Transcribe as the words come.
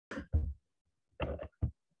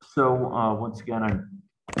So once again, I'm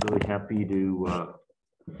really happy to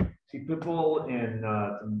see people in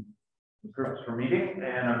groups for meeting,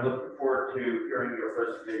 and I'm looking forward to hearing your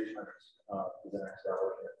presentations for the next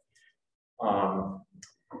hour.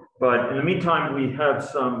 But in the meantime, we have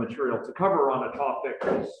some material to cover on a topic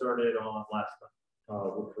we started on last time,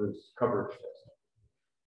 which was coverage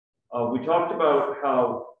testing. We talked about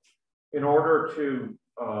how in order to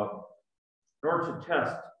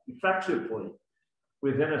test effectively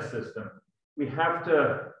within a system, we have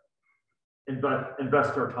to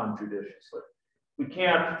invest our time judiciously. We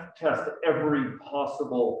can't test every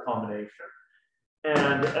possible combination.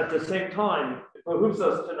 And at the same time, it behooves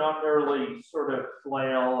us to not merely sort of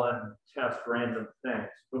flail and test random things.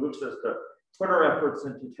 It behooves us to put our efforts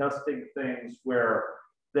into testing things where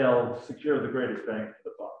they'll secure the greatest bang for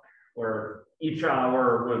the buck, where each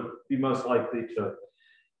hour would be most likely to,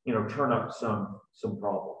 turn up some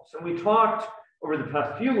problems. And we talked over the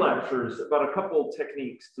past few lectures about a couple of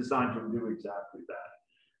techniques designed to do exactly that.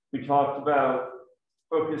 We talked about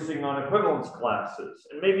focusing on equivalence classes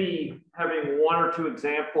and maybe having one or two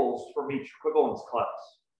examples from each equivalence class,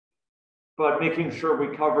 but making sure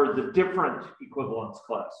we cover the different equivalence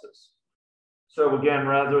classes. So again,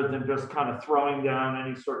 rather than just kind of throwing down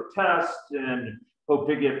any sort of test and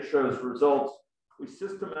hoping it shows results, we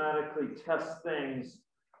systematically test things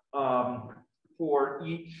for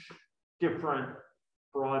each different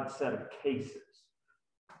broad set of cases.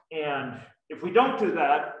 And if we don't do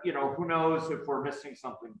that, who knows if we're missing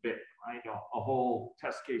something big, right? A whole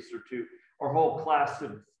test case or two, or whole class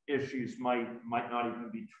of issues might not even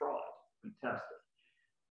be tried and tested.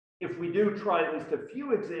 If we do try at least a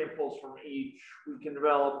few examples from each, we can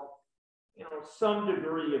develop, some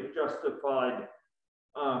degree of justified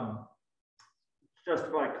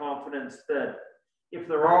confidence that if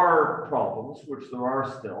there are problems, which there are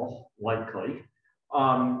still likely,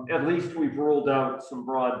 at least we've ruled out some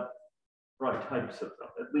broad types of them.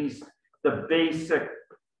 At least the basic,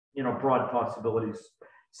 broad possibilities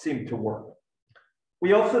seem to work.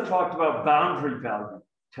 We also talked about boundary value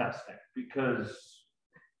testing, because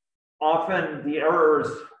often the errors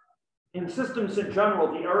in systems in general,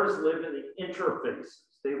 the errors live in the interfaces.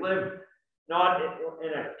 They live not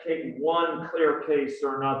in one clear case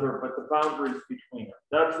or another, but the boundaries between them.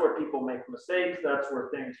 That's where people make mistakes. That's where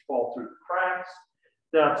things fall through the cracks.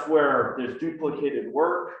 That's where there's duplicated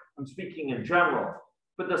work. I'm speaking in general,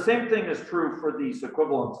 but the same thing is true for these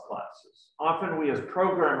equivalence classes. Often we as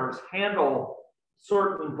programmers handle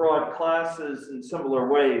certain broad classes in similar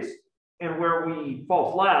ways, and where we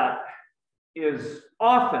fall flat is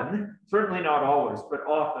often, certainly not always, but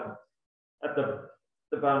often at the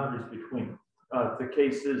boundaries between the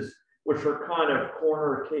cases, which are kind of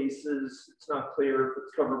corner cases. It's not clear if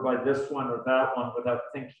it's covered by this one or that one without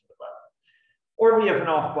thinking about it. Or we have an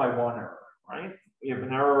off by one error, right? We have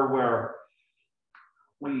an error where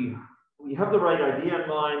we have the right idea in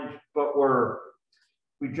mind, but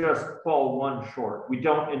we just fall one short. We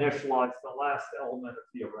don't initialize the last element of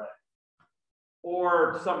the array.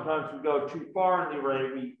 Or sometimes we go too far in the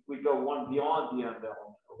array, we go one beyond the end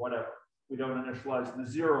element or whatever. We don't initialize the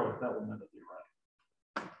 0th element of the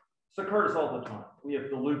array. This occurs all the time. We have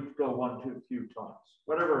the loop go one too few times,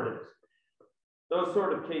 whatever it is. Those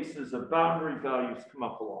sort of cases of boundary values come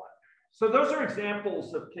up a lot. So those are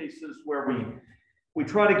examples of cases where we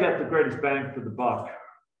try to get the greatest bang for the buck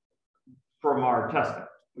from our testing.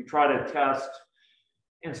 We try to test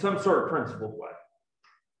in some sort of principled way.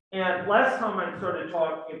 And last time I started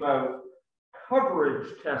talking about coverage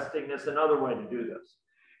testing as another way to do this.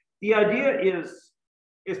 The idea is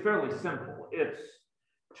fairly simple. It's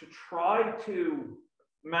to try to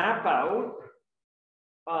map out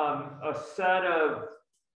a set of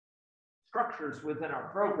structures within our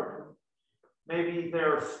program. Maybe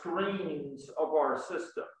they're screens of our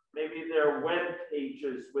system. Maybe they're web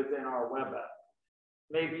pages within our web app.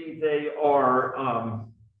 Maybe they are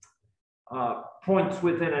points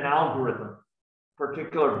within an algorithm,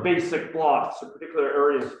 particular basic blocks or particular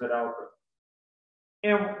areas of that algorithm.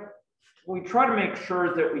 And we try to make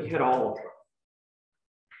sure that we hit all of them.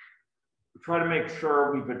 We try to make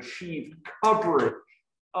sure we've achieved coverage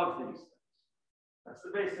of these things. That's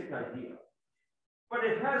the basic idea. But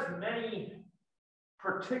it has many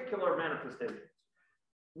particular manifestations.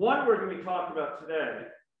 One we're going to be talking about today,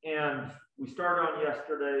 and we started on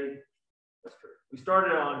yesterday. We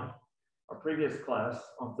started on our previous class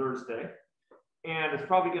on Thursday, and it's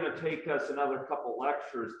probably going to take us another couple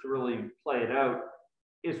lectures to really play it out,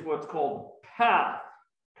 is what's called path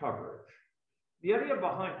coverage. The idea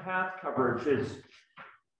behind path coverage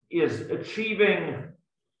is achieving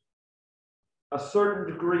a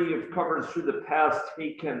certain degree of coverage through the paths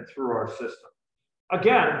taken through our system.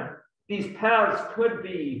 Again, these paths could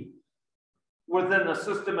be within the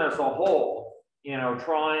system as a whole, you know,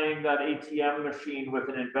 trying that ATM machine with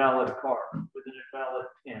an invalid card, with an invalid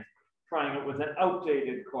PIN, trying it with an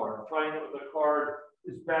outdated card, trying it with a card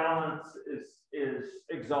whose balance is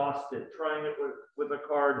exhausted, trying it with a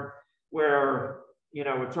card where, you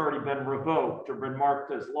know, it's already been revoked or been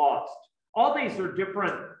marked as lost. All these are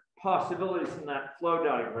different possibilities in that flow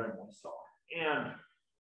diagram we saw. And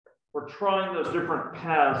we're trying those different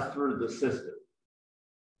paths through the system.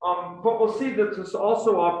 But we'll see that this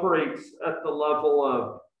also operates at the level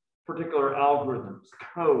of particular algorithms,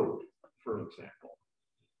 code, for example,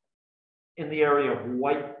 in the area of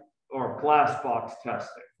white or glass box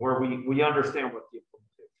testing, where we understand what the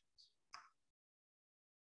implementation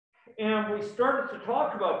is. And we started to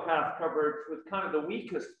talk about path coverage with kind of the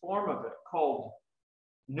weakest form of it, called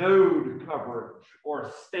node coverage or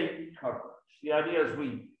state coverage. The idea is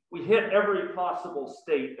we hit every possible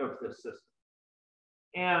state of the system.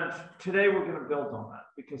 And today we're going to build on that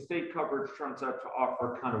because state coverage turns out to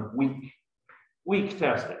offer kind of weak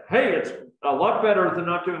testing. Hey, it's a lot better than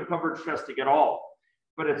not doing coverage testing at all,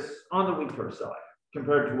 but it's on the weaker side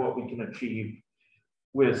compared to what we can achieve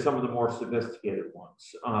with some of the more sophisticated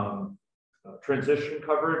ones. Transition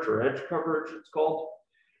coverage or edge coverage, it's called,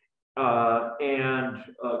 and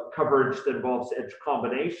coverage that involves edge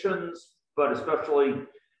combinations, but especially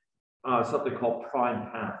something called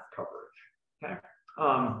prime path coverage. Okay.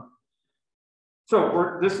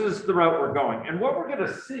 So this is the route we're going. And what we're going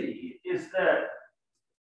to see is that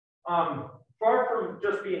far from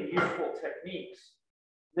just being useful techniques,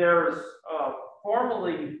 there's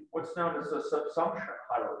formally what's known as a subsumption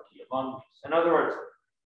hierarchy among these. In other words,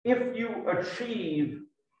 if you achieve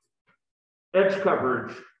edge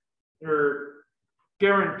coverage, you're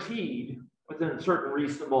guaranteed within certain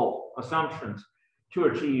reasonable assumptions to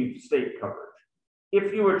achieve state coverage.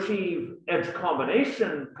 If you achieve edge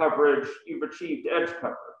combination coverage, you've achieved edge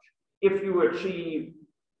coverage. If you achieve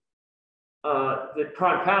the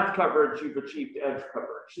prime path coverage, you've achieved edge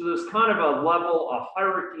coverage. So there's kind of a level, a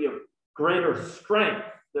hierarchy of greater strength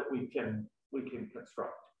that we can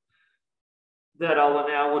construct that I'll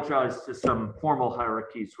analogize to some formal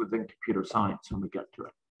hierarchies within computer science when we get to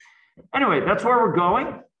it. Anyway, that's where we're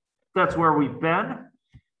going. That's where we've been.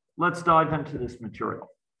 Let's dive into this material.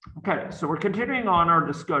 Okay, so we're continuing on our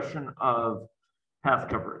discussion of path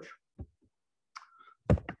coverage.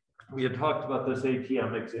 We had talked about this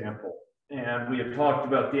ATM example, and we had talked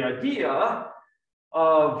about the idea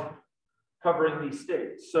of covering these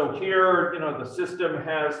states. So here, you know, the system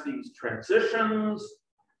has these transitions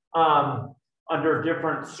under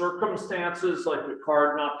different circumstances, like the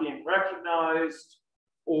card not being recognized,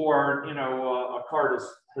 or, you know, a card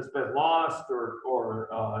has been lost or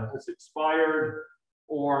has expired,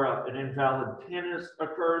 or an invalid PIN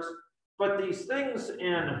occurs. But these things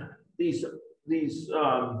in these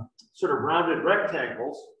sort of rounded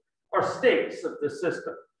rectangles are states of the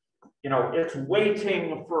system. You know, it's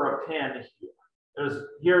waiting for a PIN here.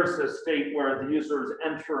 Here's a state where the user is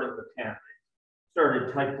entering the PIN.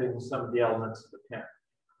 Started typing some of the elements of the PIN.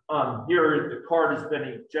 Here, the card has been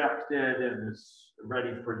ejected and is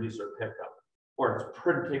ready for user pickup, or it's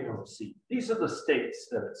printing a receipt. These are the states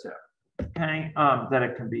that it's in, okay, that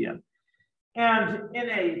it can be in. And in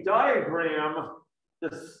a diagram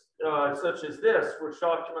such as this, which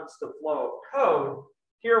documents the flow of code,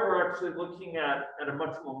 here we're actually looking at a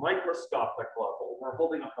much more microscopic level. We're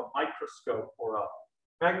holding up a microscope or a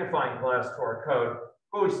magnifying glass to our code,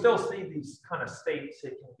 but we still see these kind of states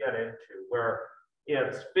it can get into, where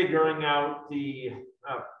it's figuring out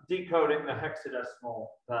decoding the hexadecimal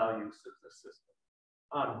values of the system.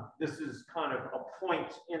 This is kind of a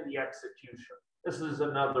point in the execution. This is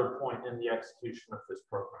another point in the execution of this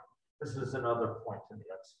program. This is another point in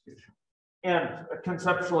the execution. And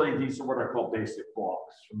conceptually, these are what I call basic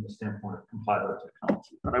blocks from the standpoint of compiler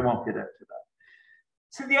technology, but I won't get into that.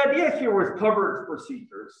 So the idea here with coverage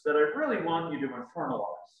procedures that I really want you to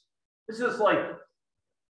internalize, this is like,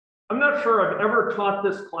 I'm not sure I've ever taught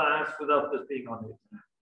this class without this being on the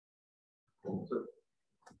exam.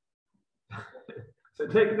 So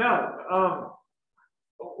take note,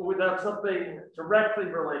 without something directly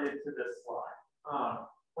related to this slide.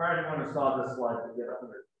 Where anyone who saw this slide to get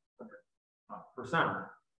 100%.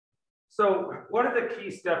 So what are the key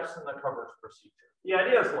steps in the coverage procedure? The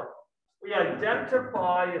idea is, look, we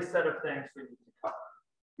identify a set of things we need to cover.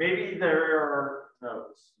 Maybe there are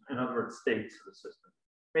nodes, in other words, states of the system.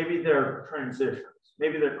 Maybe they're transitions.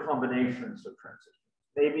 Maybe they're combinations of transitions.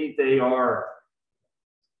 Maybe they are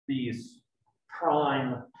these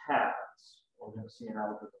prime paths we're going to see an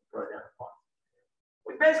algorithm to identify.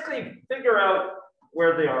 We basically figure out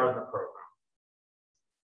where they are in the program.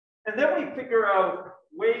 And then we figure out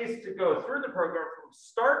ways to go through the program from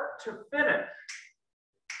start to finish.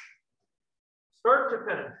 Start to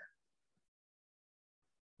finish.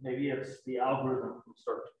 Maybe it's the algorithm from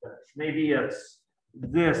start to finish. Maybe it's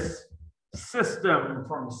this system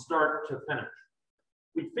from start to finish.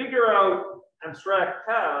 We figure out abstract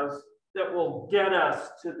paths that will get us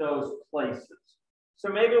to those places. So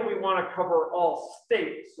maybe we want to cover all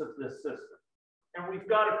states of this system. And we've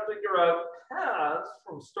got to figure out paths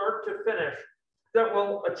from start to finish that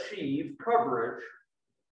will achieve coverage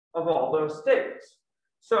of all those states.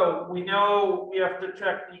 So we know we have to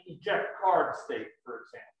check the eject card state, for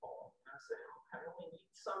example. And say, okay, we need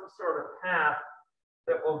some sort of path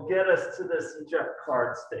that will get us to this eject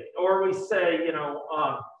card state. Or we say, you know,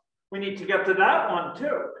 we need to get to that one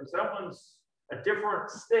too, because that one's a different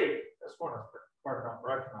state. This one is hard enough to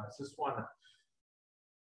recognize. This one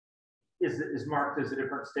is marked as a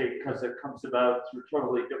different state because it comes about through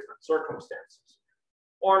totally different circumstances.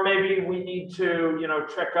 Or maybe we need to, you know,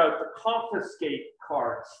 check out the confiscate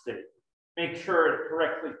card state. Make sure it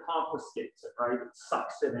correctly confiscates it, right? It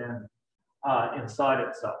sucks it in inside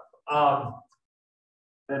itself.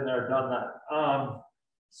 Then they're done that.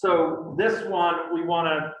 So this one,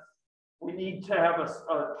 we need to have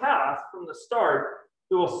a path from the start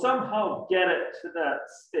that will somehow get it to that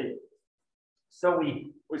state. So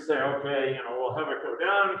we say, okay, you know, we'll have it go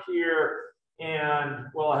down here, and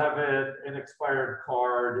we'll have it an expired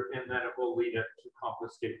card, and then it will lead it to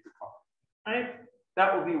confiscate the card. Right?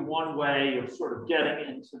 That would be one way of sort of getting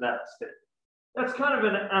into that state. That's kind of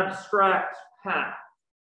an abstract path.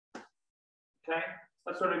 Okay,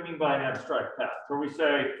 that's what I mean by an abstract path, where we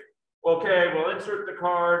say, okay, we'll insert the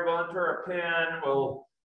card, we'll enter a PIN,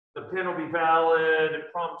 the PIN will be valid,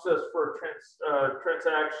 it prompts us for a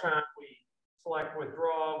transaction, we select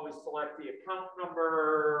withdraw, we select the account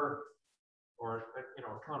number, or, you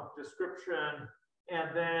know, account description,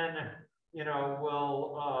 and then, you know,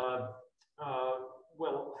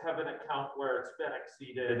 we'll have an account where it's been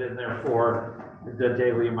exceeded, and therefore the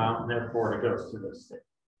daily amount, and therefore it goes to this state.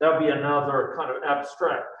 That would be another kind of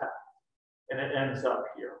abstract path, and it ends up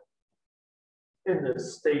here in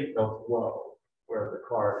this state of low, where the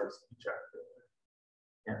card is ejected,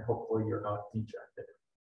 and hopefully you're not dejected.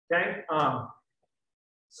 Okay,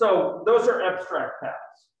 so those are abstract paths.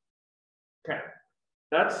 Okay,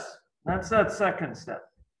 that's that second step.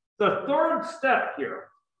 The third step here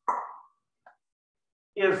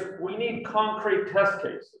is we need concrete test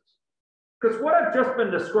cases, because what I've just been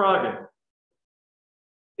describing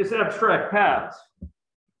is abstract paths.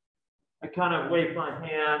 I kind of waved my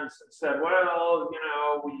hands and said, well, you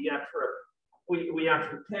know, we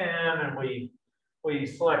enter PIN, and we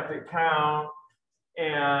select the account,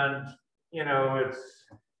 and you know,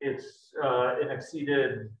 it's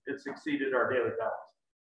exceeded our daily balance.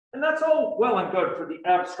 And that's all well and good for the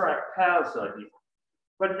abstract paths idea.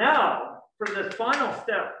 But now, for this final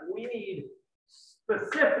step, we need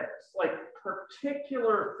specifics, like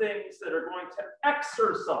particular things that are going to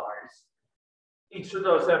exercise each of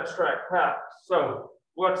those abstract paths. So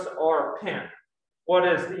what's our PIN? What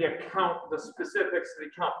is the account, the specifics of the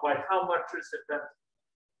account? By how much has it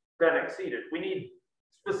been exceeded? We need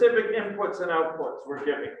specific inputs and outputs we're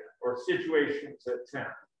giving it, or situations at 10.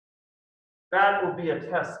 That will be a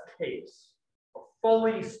test case, a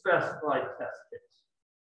fully specified test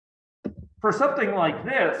case. For something like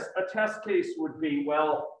this, a test case would be,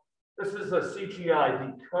 well, this is a CGI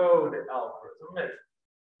decode algorithm.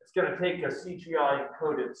 It's going to take a CGI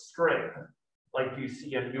encoded string, like you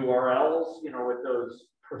see in URLs, you know, with those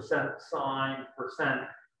 %,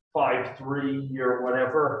 %53 or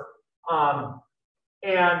whatever.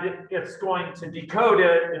 And it's going to decode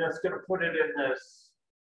it, and it's going to put it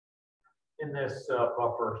in this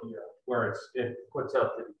buffer here, where it puts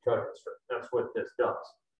out the decoded string. That's what this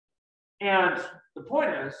does. And the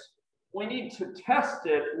point is, we need to test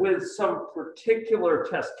it with some particular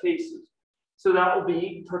test cases. So that will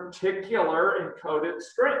be particular encoded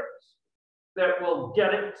strings that will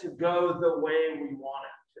get it to go the way we want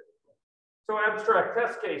it to. So abstract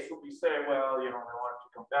test case will be saying, well, you know, I want it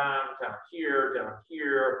to come down here,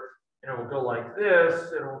 and it will go like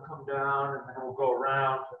this, and it will come down, and then it will go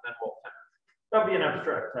around, and then we'll finish. That'll be an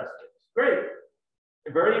abstract test case. Great.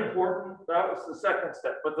 Very important. That was the second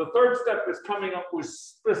step. But the third step is coming up with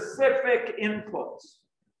specific inputs.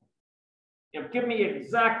 You know, give me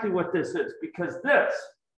exactly what this is, because this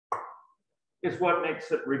is what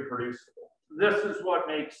makes it reproducible. This is what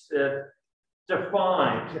makes it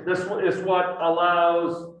defined. This is what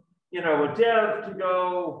allows, you know, a dev to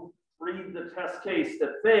go read the test case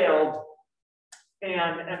that failed,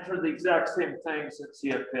 and enter the exact same things and see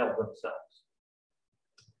it failed themselves.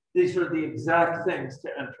 These are the exact things to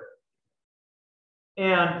enter.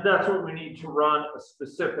 And that's what we need to run a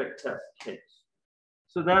specific test case.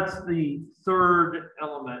 So that's the third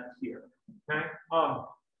element here, okay?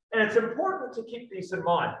 And it's important to keep these in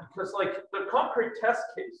mind because like the concrete test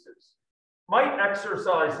cases might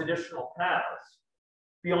exercise additional paths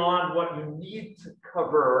beyond what you need to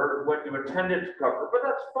cover, what you intended to cover, but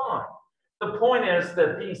that's fine. The point is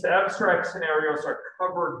that these abstract scenarios are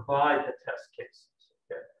covered by the test cases.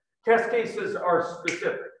 Okay? Test cases are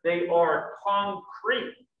specific. They are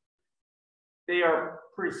concrete. They are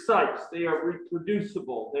precise. They are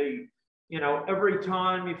reproducible. They, you know, every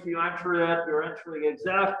time if you enter it, you're entering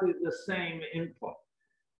exactly the same input.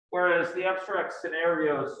 Whereas the abstract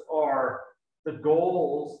scenarios are the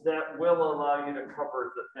goals that will allow you to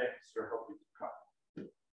cover the things you're hoping to cover.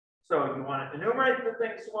 So you want to enumerate the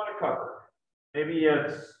things you want to cover. Maybe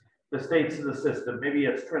it's the states of the system. Maybe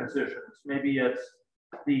it's transitions. Maybe it's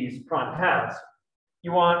these prime paths.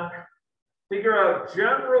 You want to figure out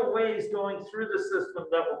general ways going through the system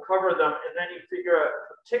that will cover them, and then you figure out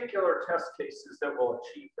particular test cases that will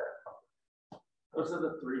achieve that coverage. Those are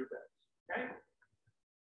the three things, okay?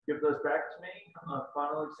 Give those back to me on the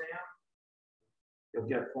final exam. You'll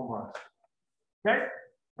get 4 marks. Okay,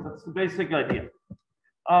 that's the basic idea.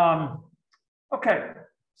 Okay,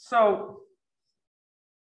 so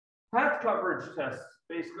path coverage tests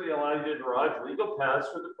basically allow you to derive legal paths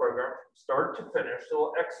for the program from start to finish.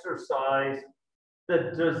 They'll exercise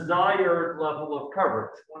the desired level of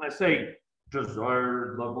coverage. When I say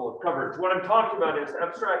desired level of coverage, what I'm talking about is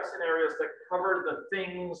abstract scenarios that cover the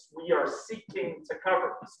things we are seeking to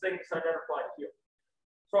cover, these things identified here.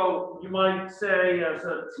 So you might say as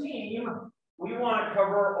a team, we want to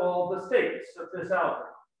cover all the states of this algorithm.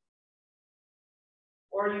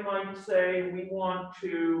 Or you might say we want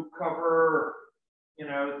to cover, you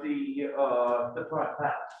know, the prime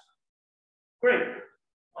paths. Great.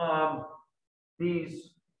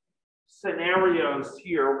 These scenarios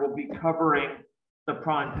here will be covering the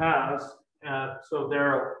prime paths, so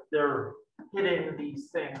they're hitting these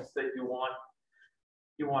things that you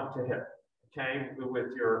want to hit. Okay,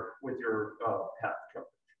 with your path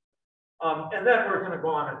coverage. And then we're going to go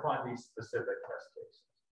on and find these specific test cases,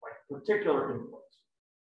 like particular inputs,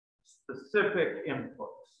 specific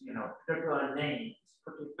inputs, you know, particular names,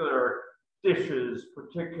 particular dishes,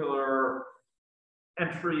 particular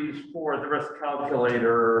entries for the risk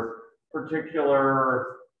calculator,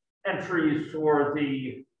 particular entries for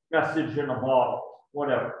the message in a bottle,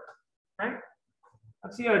 whatever. Okay,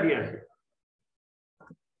 that's the idea here.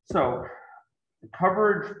 So the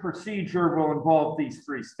coverage procedure will involve these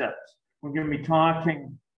 3 steps. We're going to be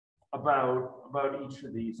talking about each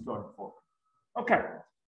of these going forward. Okay,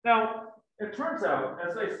 now it turns out,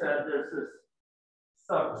 as I said, there's this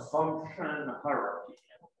subsumption hierarchy.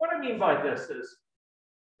 What I mean by this is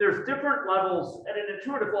there's different levels, at an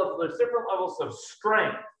intuitive level, there's different levels of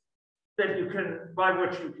strength that you can, by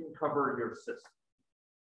which you can cover your system.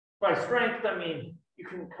 By strength, I mean you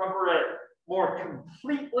can cover it more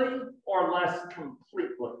completely or less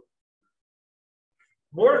completely.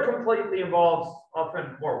 More completely involves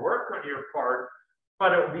often more work on your part,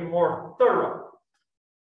 but it will be more thorough.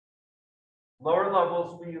 Lower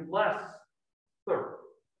levels will be less thorough,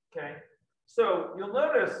 okay? So you'll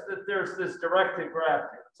notice that there's this directed graph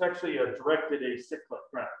here. It's actually a directed acyclic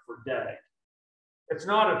graph for DAG. It's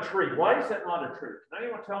not a tree. Why is it not a tree? Can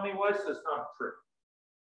anyone tell me why is this not a tree?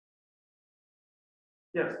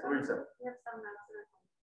 Yes, Teresa. You have some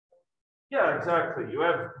notes. Yeah, exactly. You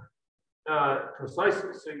have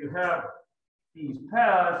precisely. So you have these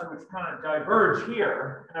paths which kind of diverge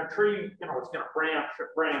here, and a tree, you know, it's going to branch and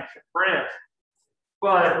branch and branch,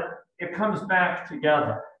 but it comes back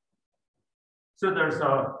together. So there's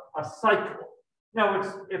a cycle. Now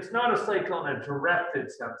it's not a cycle in a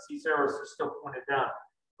directed sense. These arrows are still pointed down,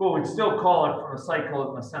 but we'd still call it from a cycle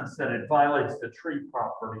in the sense that it violates the tree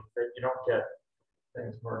property that you don't get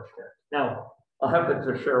things merged in. Now, I'll have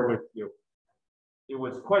to share with you. It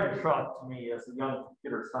was quite a shock to me as a young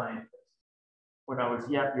computer scientist when I was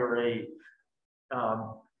yet your age.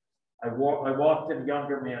 I walked in a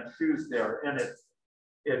younger man's shoes there, and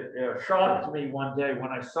it shocked me one day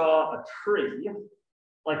when I saw a tree,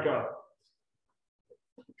 like a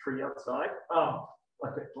tree outside,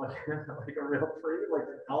 like a real tree, like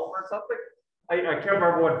an elm or something. I can't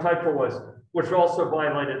remember what type it was, which also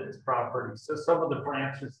violated its property. So some of the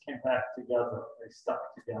branches came back together, they stuck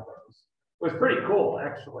together. It was pretty cool,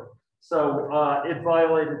 actually. So it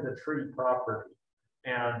violated the tree property.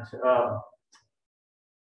 And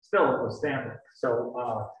still it was standing. So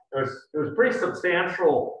there's pretty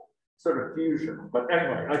substantial sort of fusion. But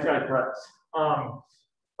anyway, I digress.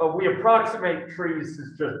 We approximate trees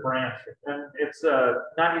as just branching, and it's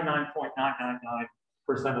 99.999%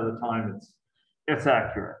 of the time it's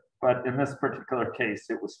accurate. But in this particular case,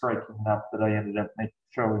 it was striking enough that I ended up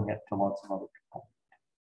showing it to lots of other people.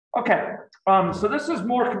 Okay, so this is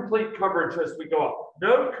more complete coverage as we go up.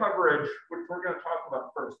 Node coverage, which we're going to talk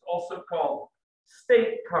about first, also called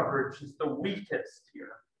state coverage, is the weakest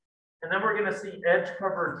here. And then we're going to see edge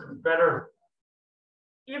coverage is better.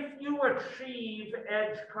 If you achieve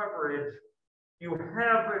edge coverage, you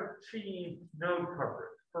have achieved node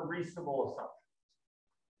coverage for reasonable assumptions.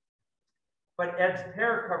 But edge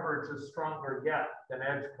pair coverage is stronger yet than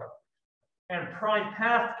edge coverage. And prime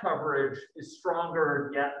path coverage is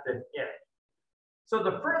stronger yet than it. So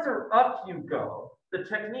the further up you go, the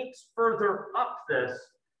techniques further up this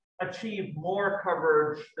achieve more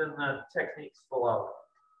coverage than the techniques below.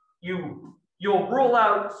 You'll rule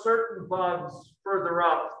out certain bugs further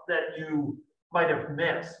up that you might have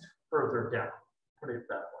missed further down. Put it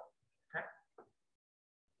that way. Okay.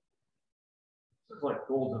 This is like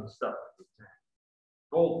golden stuff.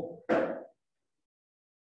 Golden.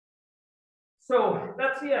 So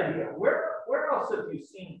that's the idea. Where else have you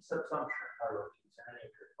seen subsumption hierarchies in any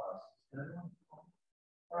of your classes?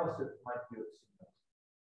 Where else might you have seen those?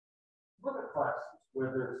 Look at classes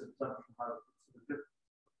where there's subsumption hierarchies.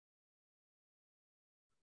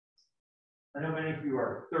 I know many of you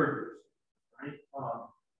are third years, right?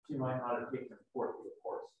 So you might not have taken a fourth year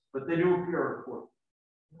course, but they do appear in fourth.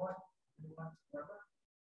 Anyone remember?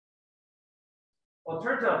 Well, it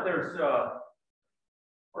turns out there's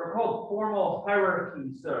what are called formal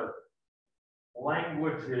hierarchies of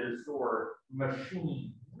languages or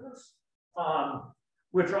machines,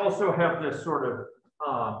 which also have this sort of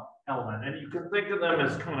element. And you can think of them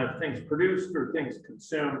as kind of things produced or things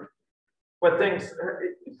consumed. But things,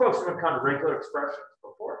 folks have encountered regular expressions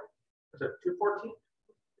before. Is it 214?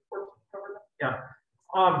 214 covered that? Yeah.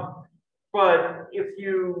 But if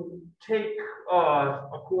you take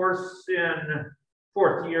a course in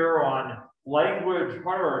fourth year on language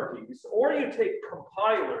hierarchies, or you take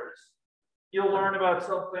compilers, you'll learn about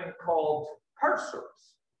something called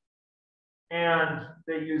parsers. And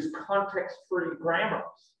they use context-free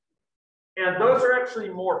grammars. And those are actually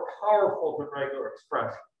more powerful than regular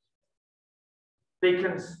expressions. They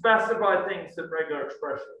can specify things that regular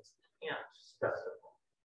expressions can't specify.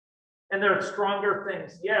 And there are stronger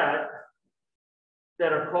things yet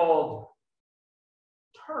that are called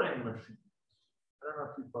Turing machines. I don't know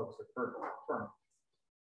if you folks have heard of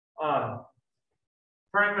Turing.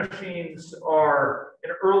 Turing machines are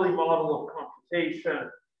an early model of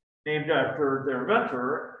computation named after their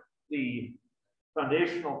inventor, the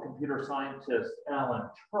foundational computer scientist Alan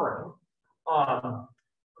Turing,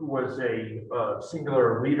 who was a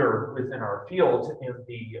singular leader within our field in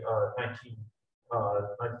the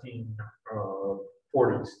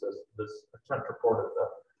 1940s, this central part of the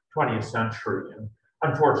 20th century, and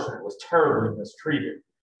unfortunately was terribly mistreated.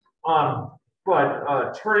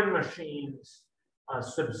 But Turing machines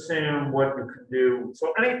subsume what you can do.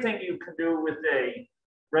 So anything you can do with a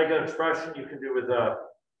regular expression, you can do with a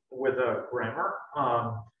grammar.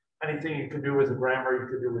 Anything you can do with a grammar, you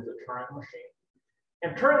can do with a Turing machine.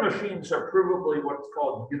 And Turing machines are provably what's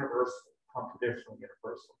called universal, computational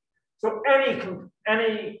universal. So any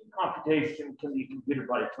computation can be computed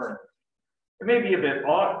by a Turing machine. It may be a bit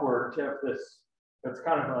awkward to have this. It's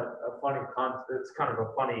kind of a funny concept. It's kind of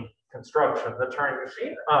a funny construction. The Turing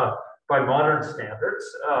machine, by modern standards,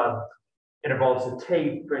 it involves a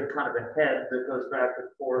tape and kind of a head that goes back and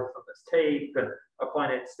forth on this tape, and a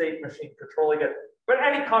finite state machine controlling it. But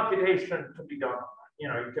any computation can be done. You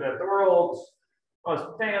know, you can have the world's most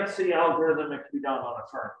fancy algorithm. It can be done on a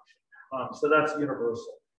Turing machine. So that's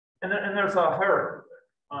universal. And there's a hierarchy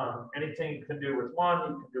there. Anything you can do with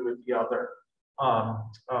one, you can do with the other.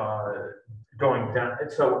 Going down.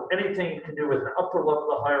 And so anything you can do with an upper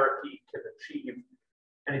level of hierarchy can achieve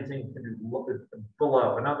anything you can do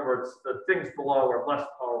below. In other words, the things below are less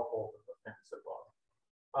powerful than the things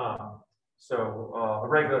above. So a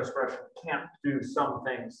regular expression can't do some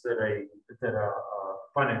things that a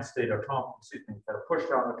finite state automaton, things that are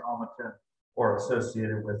pushed on automaton or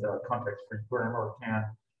associated with a context-free grammar can.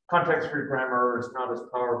 Context-free grammar is not as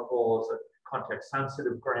powerful as a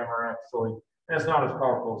context-sensitive grammar, actually, and it's not as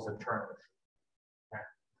powerful as a Turing machine. Okay.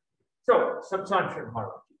 So subsumption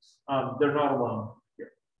hierarchies, they're not alone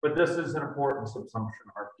here, but this is an important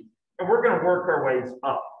subsumption hierarchy, and we're going to work our ways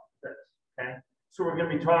up this. Okay, so we're going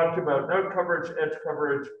to be talking about node coverage, edge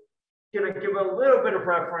coverage. Going to give a little bit of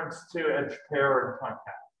reference to edge pair and prime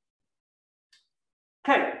path.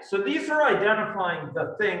 Okay, so these are identifying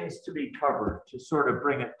the things to be covered to sort of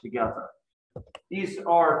bring it together. These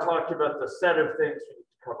are talking about the set of things we need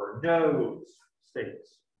to cover. Nodes,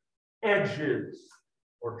 states, edges,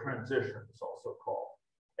 or transitions also called.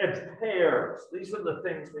 Edge pairs, these are the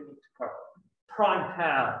things we need to cover. Prime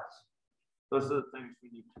paths, those are the things we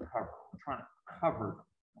need to cover. We're trying to cover them,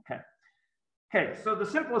 okay. Okay, so the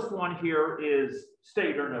simplest one here is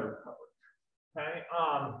state or node coverage, okay.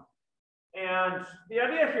 And the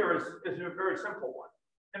idea here is a very simple one.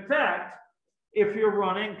 In fact, if you're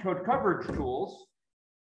running code coverage tools,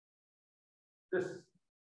 this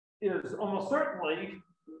is almost certainly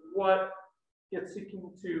what it's seeking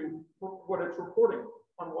to, what it's reporting,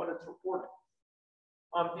 on what it's reporting.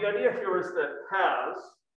 The idea here is that paths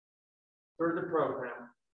through the program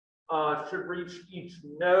should reach each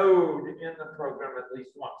node in the program at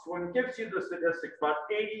least once. So when it gives you the statistics, about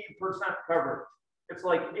 80% coverage, it's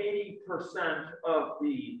like 80% of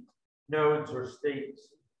the nodes or states,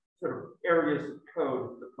 sort of areas of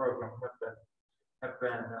code of the program have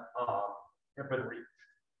been reached.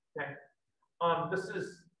 Okay, this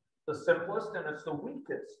is the simplest and it's the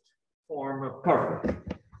weakest form of coverage.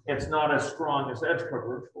 It's not as strong as edge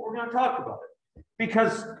coverage, but we're going to talk about it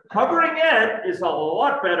because covering it is a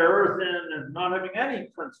lot better than not having any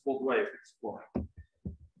principled way of exploring.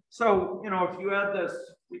 So, you know, if you had this,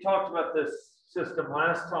 we talked about this system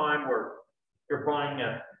last time where you're buying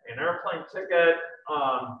an airplane ticket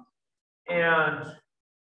and,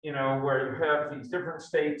 you know, where you have these different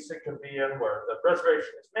states it can be in where the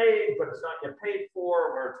reservation is made, but it's not yet paid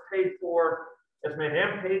for, where it's paid for, it's made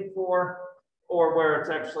and paid for, or where it's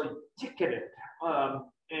actually ticketed.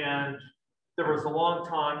 And there was a long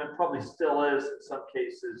time, and probably still is in some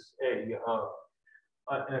cases,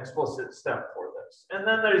 an explicit step for this. And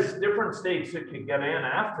then there's different states that can get in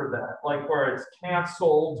after that, like where it's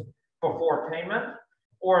canceled before payment,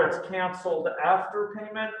 or it's canceled after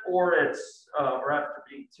payment, or it's or after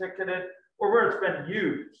being ticketed, or where it's been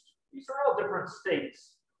used. These are all different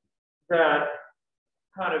states that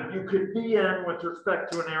kind of you could be in with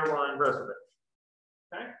respect to an airline reservation.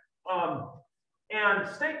 Okay, and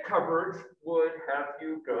state coverage would have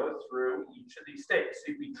you go through each of these states.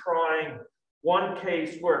 So you'd be trying one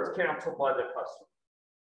case where it's canceled by the customer,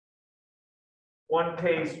 one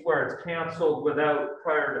case where it's canceled without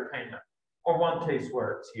prior to payment, or one case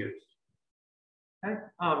where it's used. Okay,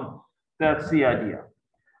 that's the idea.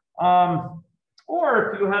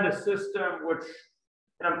 Or if you had a system which,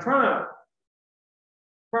 and I'm trying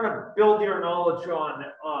to build your knowledge on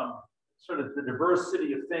sort of the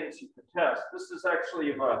diversity of things you can test. This is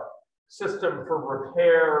actually a system for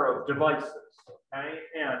repair of devices, okay?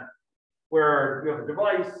 And where you have a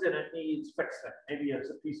device and it needs fixing. Maybe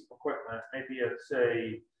it's a piece of equipment. Maybe it's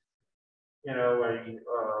a, you know,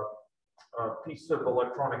 a piece of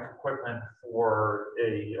electronic equipment for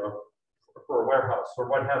a warehouse or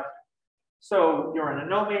what have you. So you're in a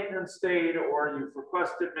no maintenance state, or you've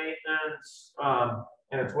requested maintenance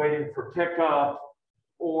and it's waiting for pickup,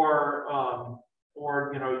 or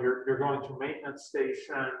you know you're going to a maintenance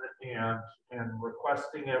station and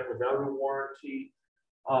requesting it without a warranty,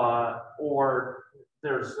 or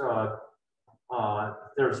there's a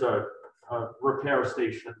repair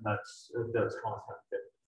station that's contacted.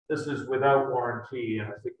 This is without warranty, and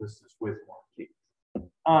I think this is with warranty.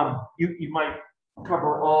 You might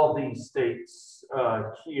cover all these states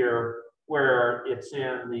here where it's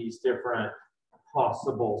in these different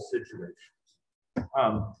possible situations.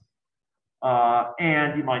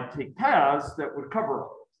 And you might take paths that would cover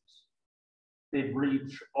all of this. They'd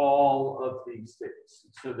reach all of these states.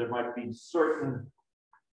 So there might be certain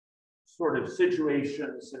sort of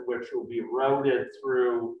situations in which it will be routed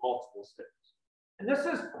through multiple states. And this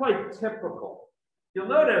is quite typical. You'll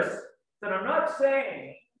notice that I'm not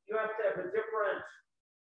saying you have to have a different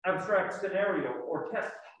abstract scenario or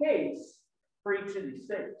test case for each of these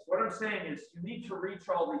states. What I'm saying is you need to reach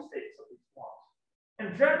all these states at least once.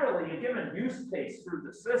 And generally, a given use case through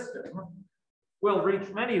the system will reach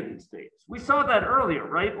many of these states. We saw that earlier,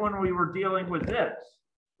 right? When we were dealing with this.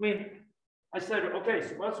 I mean, I said, okay,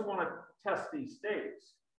 so let's want to test these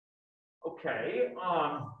states. Okay,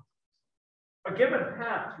 a given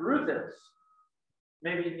path through this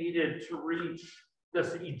maybe needed to reach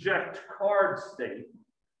this eject card state.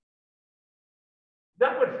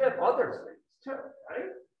 That would hit other states too, right?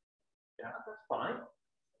 Yeah, that's fine.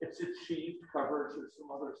 It's achieved coverage of some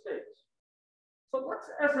other states. So let's,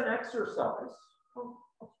 as an exercise,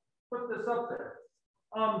 put this up there.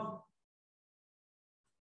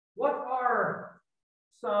 What are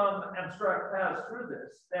some abstract paths through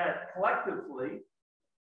this that collectively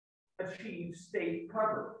achieve state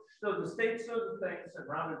coverage. So the states are the things and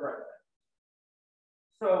rounded right things.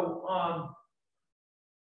 So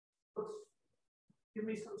let's give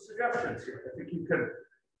me some suggestions here. I think you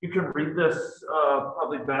can read this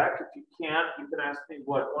probably back. If you can't, you can ask me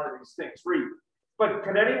what one of these things read. But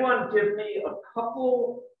can anyone give me a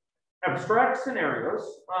couple abstract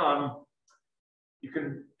scenarios? You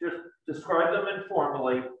can just describe them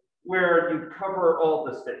informally where you cover all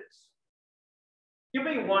the states. Give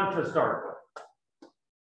me one to start with.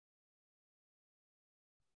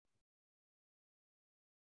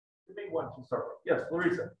 Give me one to start with. Yes,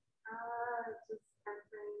 Larissa. Just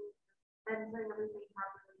entering everything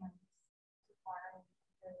properly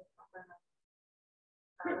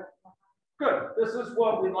and Good. This is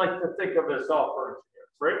what we like to think of as software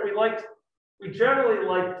engineers, right? We generally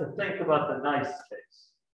like to think about the nice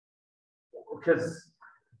case because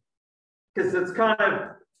it's kind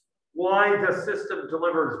of why the system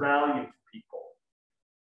delivers value to people.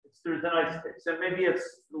 It's through the nice case, and maybe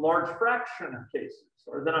it's a large fraction of cases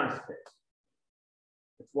or the nice case.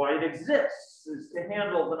 It's why it exists, is to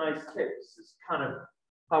handle the nice case. It's kind of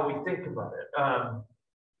how we think about it.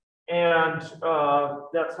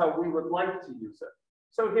 That's how we would like to use it.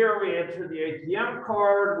 So here we enter the ATM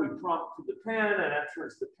card, we prompt to the PIN, it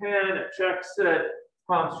enters the PIN, it checks it,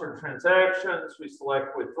 prompts for transactions, we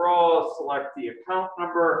select withdrawal, select the account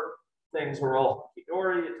number, things are all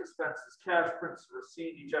hunky-dory, it dispenses cash, prints the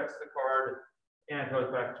receipt, ejects the card, and goes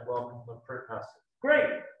back to welcome the print message.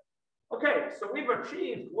 Great. Okay, so we've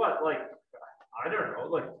achieved what, like, I don't know,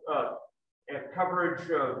 like a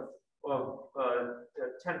coverage of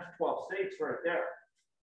 10 to 12 states right there.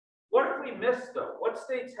 What have we missed though? What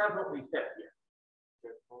states haven't we hit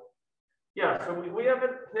yet? Yeah, so we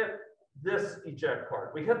haven't hit this eject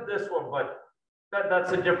card. We hit this one, but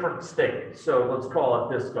that's a different state. So let's call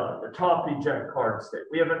it this guy, the top eject card state.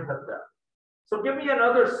 We haven't hit that. So give me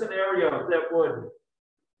another scenario that would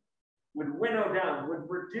winnow down, would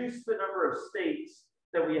reduce the number of states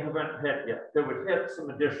that we haven't hit yet, that would hit some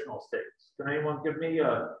additional states. Can anyone give me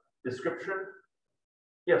a description?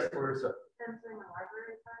 Yes, Larissa. entering a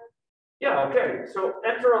library card. Yeah, okay. So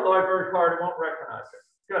enter a library card, it won't recognize it.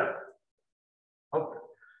 Good. Okay.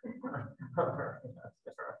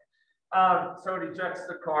 So it ejects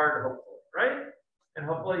the card, hopefully, right? And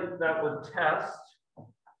hopefully that would test,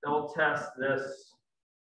 it'll test this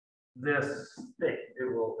thing.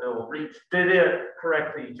 It will reach, did it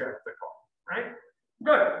correctly eject the card, right?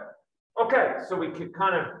 Good. Okay, so we can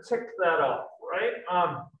kind of tick that off, right?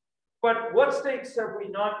 But what states have we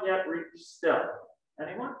not yet reached still?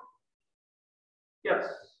 Anyone? Yes.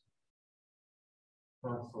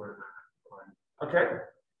 Okay.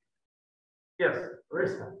 Yes,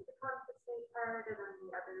 Larissa.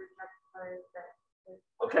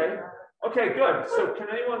 Okay. Okay, good. So can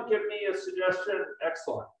anyone give me a suggestion?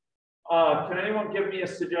 Excellent. Can anyone give me a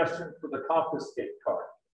suggestion for the confiscate card?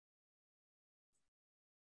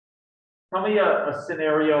 Tell me a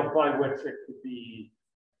scenario by which it could be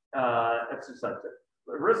exercised.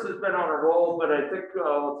 Larissa's been on a roll, but I think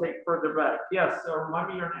we'll take further back. Yes, remind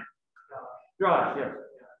me your name. Josh, yes.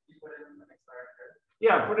 You put in an expired card.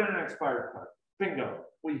 Yeah, put in an expired card. Bingo.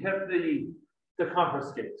 We hit the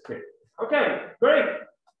confiscate case. Okay, great.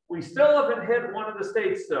 We still haven't hit one of the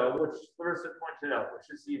states though, which Larissa pointed out, which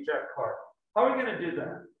is the eject card. How are we going to do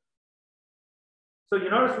that? So you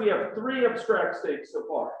notice we have 3 abstract states so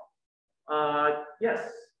far.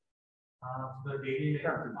 Yes. The daily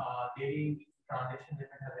transition limit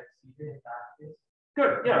has exceeded in that case.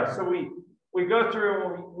 Good. Yeah. So we go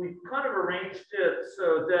through. We kind of arranged it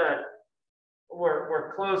so that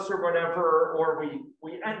we're close or whatever, or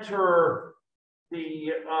we enter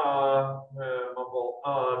the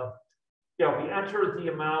we enter the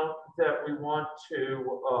amount that we want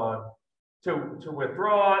to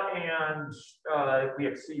withdraw, and we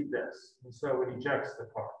exceed this, and so it ejects the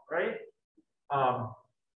card, right?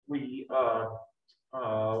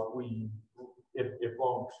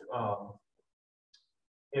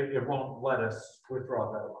 It won't let us withdraw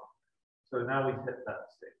that amount. So now we hit that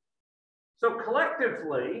state. So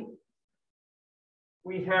collectively,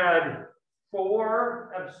 we had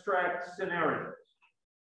 4 abstract scenarios.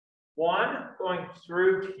 One going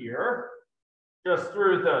through here, just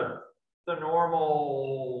through the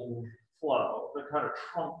normal flow, the kind of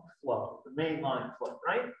trunk flow, the mainline flow,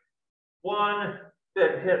 right? One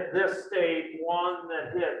that hit this state, one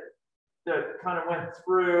that kind of went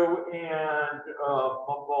through and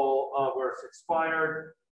where it's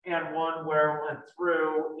expired, and one where it went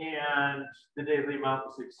through and the daily amount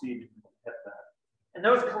was exceeded and hit that. And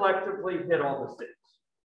those collectively hit all the states.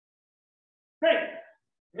 Great.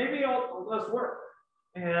 Maybe all those work.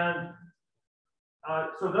 And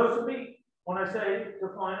so those would be, when I say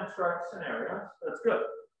define abstract scenarios, that's good.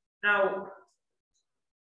 Now,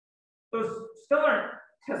 those still aren't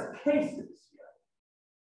test cases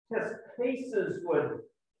yet. Test cases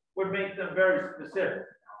would make them very specific.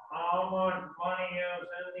 How much money is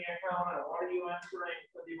in the account and what are you entering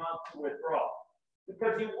for the amount to withdraw?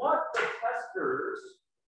 Because you want the testers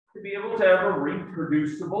to be able to have a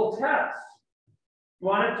reproducible test. You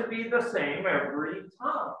want it to be the same every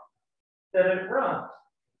time that it runs.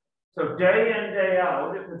 So day in, day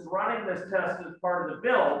out, if it's running this test as part of the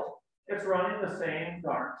build, it's running the same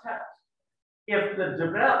darn test. If the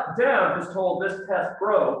dev is told this test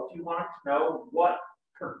broke, you want to know what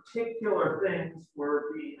particular things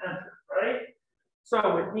were being entered, right?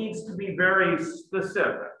 So it needs to be very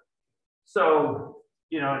specific. So,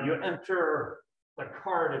 you know, you enter the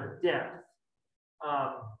card of death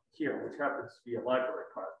here, which happens to be a library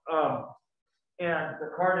card. And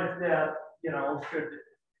the card of death, you know, should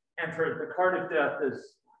enter, the card of death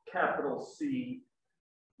is capital C,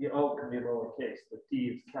 the O can be lowercase, the D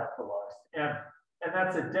is capitalized. And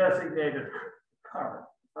that's a designated card,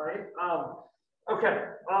 right? Okay,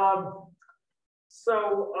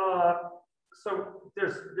 so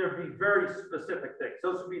there'd be very specific things.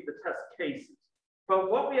 Those would be the test cases. But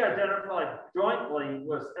what we identified jointly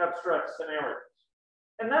was abstract scenarios.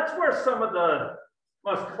 And that's where some of the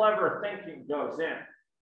most clever thinking goes in.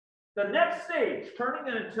 The next stage, turning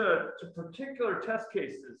it into particular test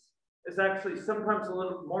cases, is actually sometimes a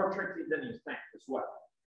little more tricky than you think as well.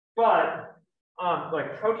 But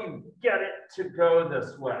like, how do you get it to go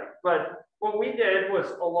this way? But what we did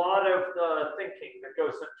was a lot of the thinking that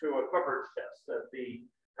goes into a coverage test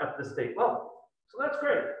at the state level. So that's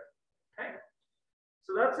great. Okay.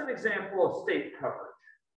 So that's an example of state coverage.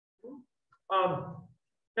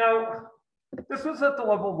 Now, this was at the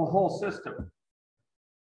level of the whole system.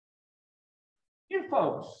 You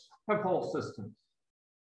folks have whole systems.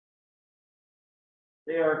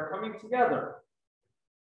 They are coming together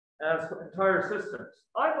as entire systems.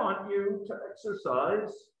 I want you to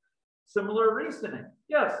exercise similar reasoning.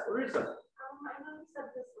 Yes, Larissa. I know you said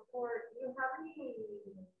this before. Do you have any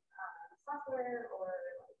software or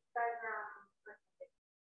diagram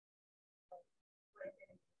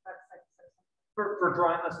for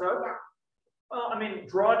drawing this out? Yeah. Well, I mean,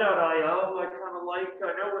 draw.io, I kind of like.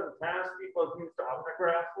 I know in the past people have used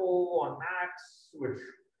Omnigraphel on Macs, which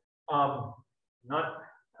not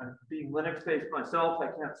being Linux-based myself, I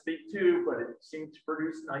can't speak to, but it seemed to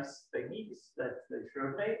produce nice thingies that they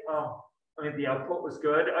showed me. I mean, the output was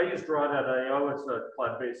good. I use draw.io. It's a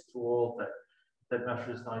cloud-based tool that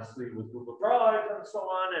meshes nicely with Google Drive and so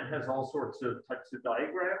on, and has all sorts of types of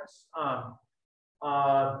diagrams.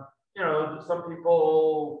 You know, some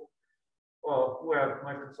people who have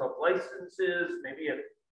Microsoft licenses, maybe it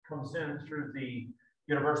comes in through the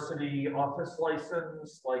university office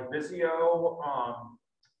license, like Visio,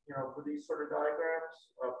 you know, for these sort of diagrams.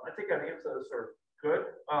 I think any of those are good.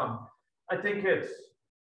 I think it's,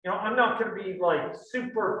 you know, I'm not going to be like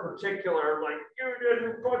super particular, like you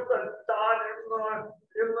didn't put the dot in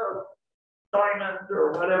the diamond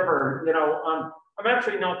or whatever, you know. I'm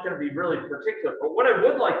actually not going to be really particular, but what I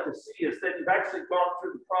would like to see is that you've actually gone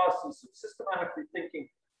through the process of systematically thinking,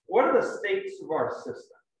 what are the states of our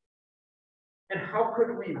system? And how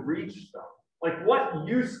could we reach them? Like, what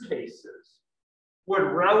use cases would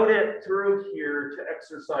route it through here to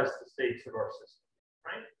exercise the states of our system,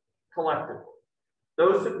 right? Collectively.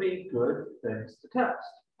 Those would be good things to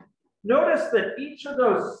test. Notice that each of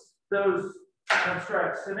those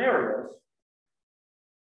abstract scenarios,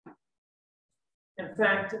 in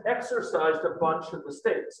fact, exercised a bunch of the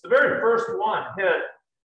states. The very first one hit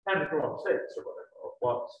 10 to 12 states or whatever it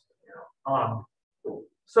was. You know.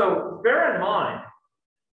 So bear in mind,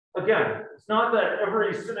 again, it's not that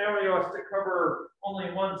every scenario has to cover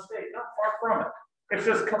only one state, not far from it. It's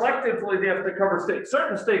just collectively they have to cover states.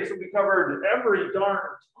 Certain states will be covered every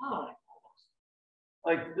darn time, almost.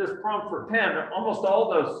 Like this prompt for Penn, almost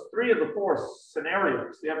all those 3 of the 4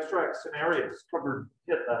 scenarios, the abstract scenarios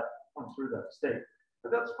hit that, come through that state.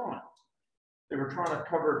 But that's fine. They were trying to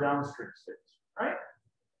cover downstream states, right?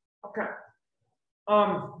 Okay.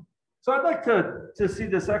 So I'd like to see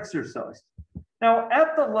this exercised. Now,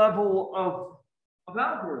 at the level of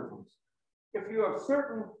algorithms, if you have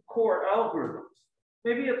certain core algorithms,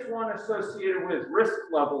 maybe it's one associated with risk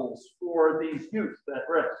levels for these youth at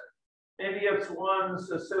risk. Maybe it's ones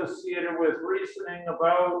associated with reasoning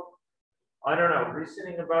about, I don't know,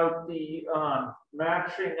 reasoning about the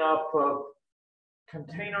matching up of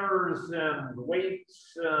containers and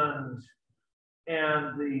weights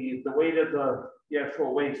and the weight of the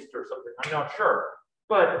actual waste or something. I'm not sure.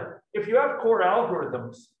 But if you have core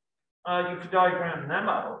algorithms, you can diagram them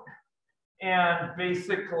out and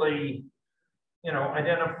basically, you know,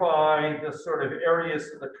 identify the sort of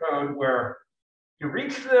areas of the code where you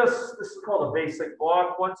reach this. This is called a basic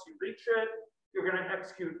block. Once you reach it, you're going to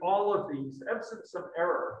execute all of these, absent some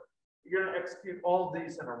error. You're going to execute all of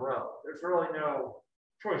these in a row. There's really no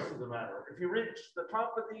choice of the matter. If you reach the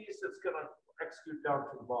top of these, it's going to execute down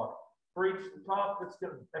to the bottom. For each the top, it's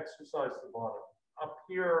going to exercise the bottom. Up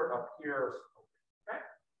here, okay?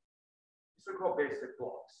 These are called basic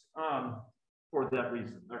blocks for that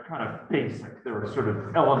reason. They're kind of basic. They're sort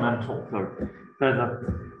of elemental. They're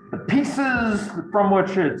the pieces from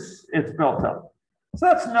which it's built up. So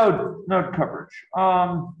that's node coverage.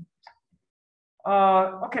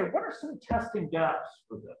 Okay, what are some testing gaps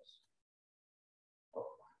for this?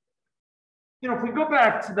 You know, if we go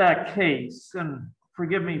back to that case, and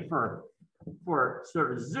forgive me for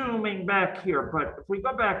sort of zooming back here, but if we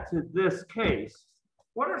go back to this case,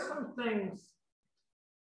 what are some things,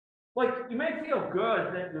 like you may feel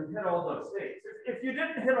good that you hit all those states. If you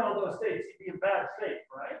didn't hit all those states, you'd be in bad shape,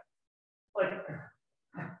 right? Like,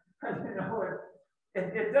 you know,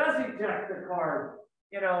 it does eject the card,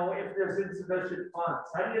 you know, if there's insufficient funds.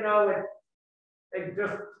 How do you know it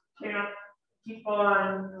just can't keep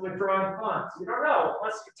on withdrawing funds? You don't know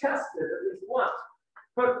unless you test it at least once.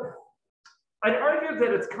 But I'd argue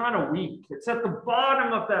that it's kind of weak. It's at the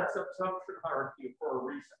bottom of that subsumption hierarchy for a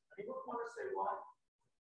reason. Anyone want to say why?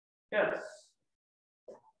 Yes.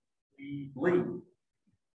 Lee.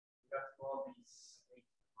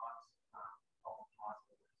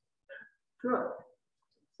 Good.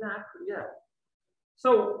 Exactly, yeah.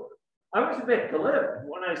 So I was a bit glib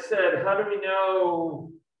when I said, how do we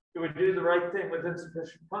know it would do the right thing with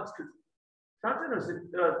insufficient funds? Because Shantnu's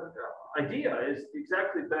idea is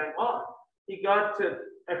exactly bang on. He got to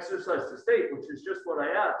exercise the state, which is just what I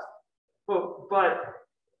asked. But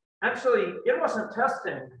actually, it wasn't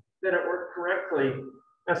testing that it worked correctly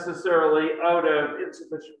necessarily out of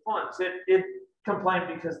insufficient funds. It complained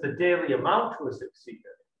because the daily amount was exceeded.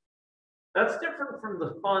 That's different from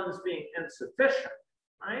the funds being insufficient,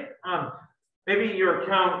 right? Maybe your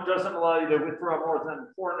account doesn't allow you to withdraw more than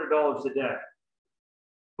 $400 a day.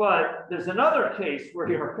 But there's another case where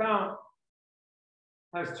your account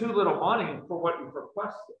has too little money for what you've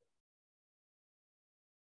requested.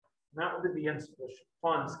 And that would be the insufficient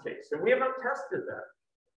funds case. And we haven't tested that.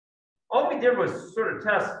 All we did was sort of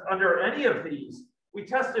test under any of these. We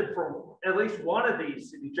tested for at least one of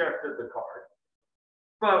these and ejected the card.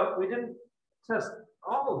 But we didn't test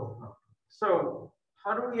all of them. So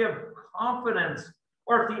how do we have confidence?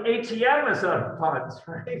 Or if the ATM is out of funds,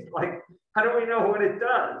 right? Like, how do we know what it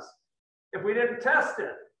does if we didn't test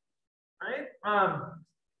it, right?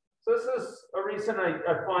 So this is a reason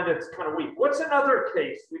I find it's kind of weak. What's another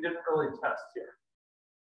case we didn't really test here?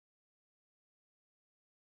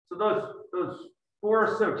 So those 4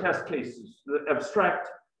 or so test cases, the abstract,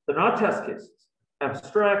 they're not test cases,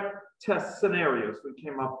 abstract test scenarios we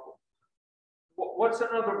came up with. What's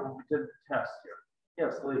another one we didn't test here?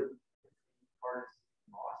 Yes, Lee.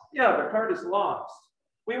 Yeah, the card is lost.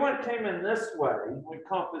 We came in this way. We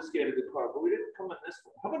confiscated the card, but we didn't come in this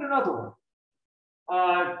way. How about another one?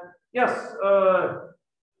 Yes,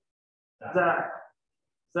 Zach.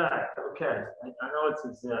 Okay, I know it's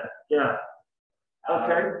a Zach. Yeah.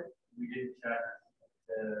 Okay. We didn't check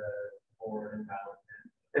the forward and backward.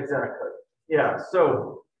 Exactly. Yeah.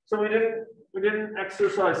 So we didn't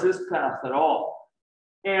exercise this path at all,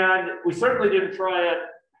 and we certainly didn't try it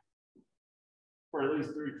for at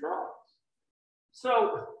least 3 tries.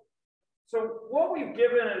 So what we've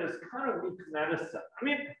given it is kind of weak medicine. I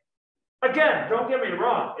mean, again, don't get me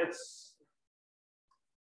wrong. It's,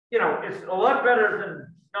 you know, it's a lot better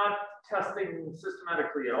than not testing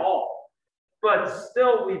systematically at all. But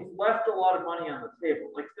still, we've left a lot of money on the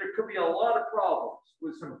table. Like, there could be a lot of problems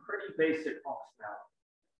with some pretty basic functionality.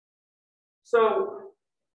 So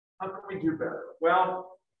how can we do better?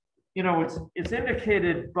 Well, you know, it's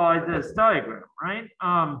indicated by this diagram, right?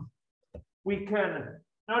 We can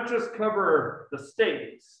not just cover the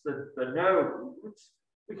states, the nodes,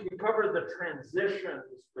 we can cover the transitions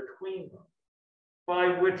between them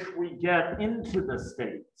by which we get into the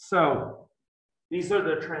state. So these are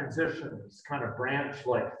the transitions, kind of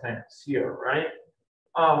branch-like things here, right?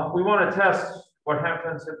 We want to test what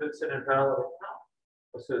happens if it's an invalid account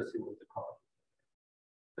associated with the card.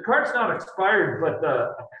 The card's not expired, but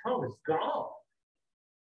the account is gone.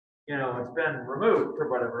 You know, it's been removed or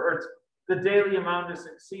whatever. Or it's, the daily amount is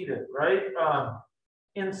exceeded, right?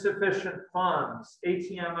 Insufficient funds,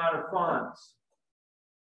 ATM out of funds.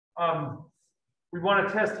 We want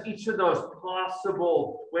to test each of those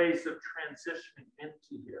possible ways of transitioning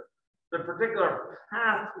into here, the particular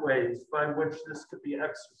pathways by which this could be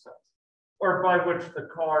exercised, or by which the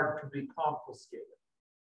card could be confiscated.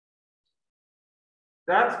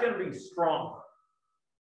 That's going to be strong.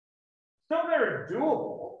 Still very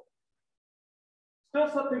doable. Still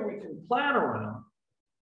something we can plan around.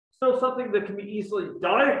 Still something that can be easily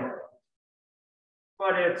diagrammed.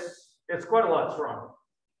 But it's quite a lot stronger.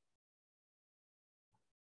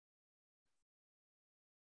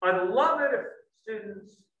 I'd love it if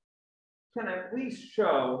students can at least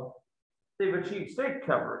show they've achieved state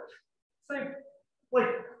coverage. Say, like,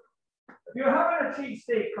 if you haven't achieved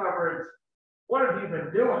state coverage, what have you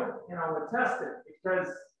been doing, with testing? Because,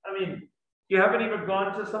 I mean, you haven't even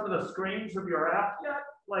gone to some of the screens of your app yet,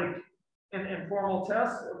 like in informal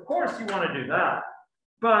tests. Of course you want to do that.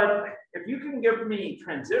 But if you can give me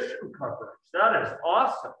transition coverage, that is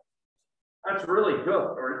awesome. That's really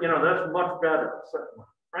good, or, that's much better, certainly,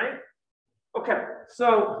 right? Okay,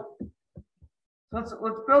 so let's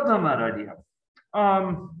build on that idea.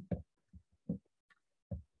 And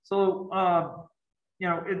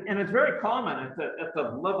it's very common at the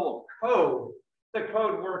level of code. The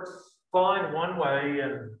code works fine one way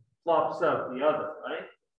and flops out the other, right?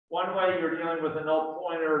 One way you're dealing with a null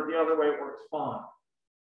pointer, the other way it works fine.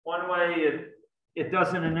 One way it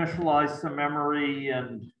doesn't initialize some memory,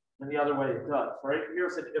 and the other way it does, right?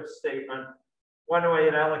 Here's an if statement. One way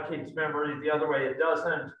it allocates memory, the other way it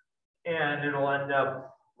doesn't, and it'll end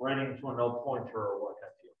up writing to a null pointer or what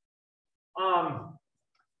have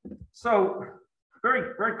you. So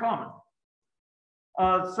very, very common.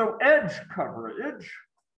 So edge coverage.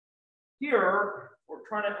 Here, we're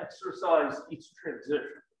trying to exercise each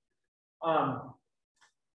transition.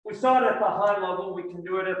 We saw it at the high level, we can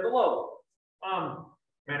do it at the low level.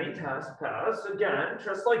 Many test paths, again,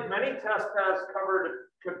 just like many test paths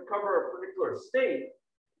could cover a particular state,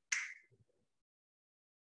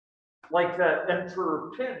 like that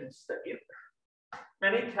enter pin state,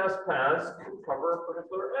 many test paths can cover a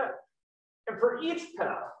particular edge. And for each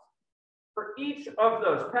path, for each of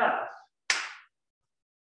those paths,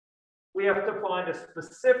 we have to find a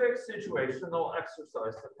specific situation that will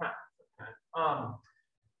exercise the path. Okay?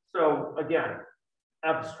 So again,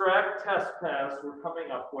 abstract test paths we're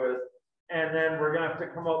coming up with, and then we're going to have to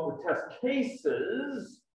come up with test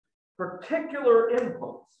cases, particular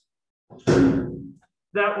inputs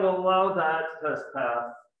that will allow that test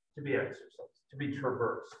path to be exercised, to be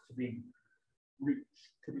traversed, to be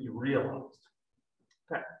reached, to be realized.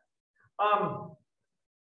 Okay.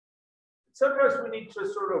 Sometimes we need to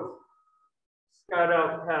sort of scout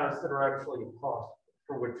out paths that are actually impossible,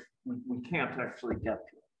 for which we can't actually get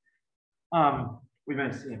to. We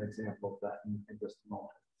may see an example of that in just a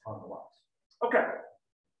moment on the last. Okay,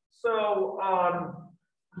 so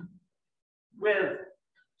with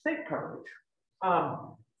state coverage,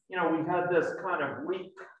 we had this kind of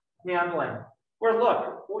weak handling where,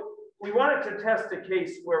 look, we wanted to test a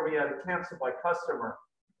case where we had a cancel by customer,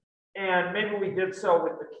 and maybe we did so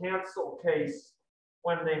with the cancel case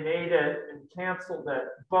when they made it and canceled it,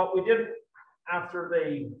 but we didn't after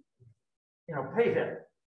they, paid it.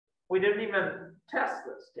 We didn't even test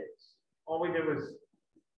this case. All we did was,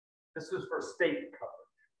 this was for state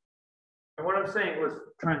coverage. And what I'm saying was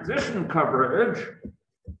transition coverage,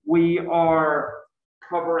 we are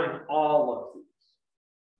covering all of these,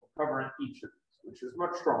 covering each of these, which is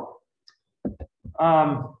much stronger.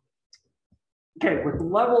 Okay, with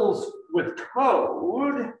levels with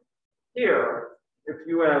code, here, if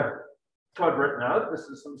you have code written out, this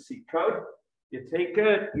is some C code, you take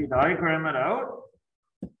it, you diagram it out.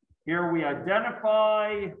 Here we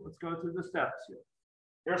identify, let's go through the steps here.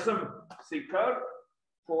 Here's some C code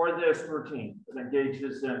for this routine that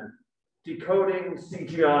engages in decoding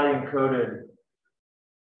CGI encoded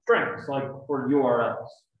strings, like for URLs,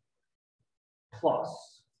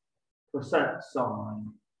 plus, %,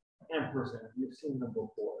 ampersand. You've seen them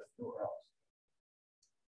before, URLs.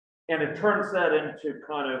 And it turns that into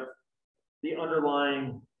kind of the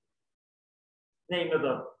underlying name of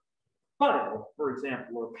the file, for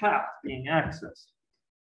example, or path being accessed.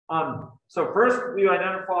 So first we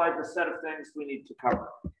identified the set of things we need to cover.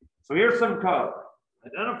 So here's some code.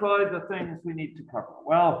 Identify the things we need to cover.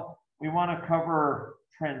 Well, we want to cover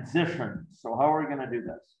transitions. So how are we going to do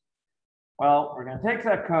this? Well, we're going to take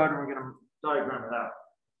that code and we're going to diagram it out.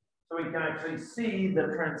 So we can actually see the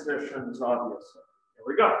transitions obviously. Here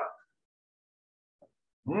we go.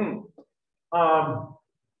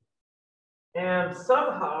 And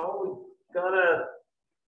somehow we gotta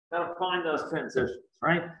find those transitions,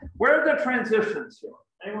 right? Where are the transitions here?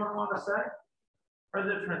 Anyone want to say? are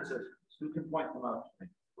the transitions? Who can point them out to me?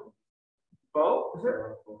 Bo, is it?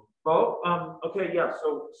 Bo? Okay, yeah,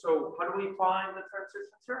 so how do we find the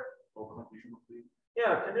transitions here?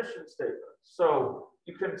 Yeah, condition statements. So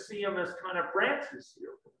you can see them as kind of branches here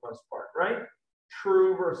for the most part, right?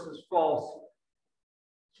 True versus false.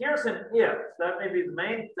 Here's an if. That may be the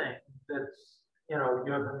main thing that's, you know,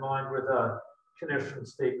 you have in mind with a condition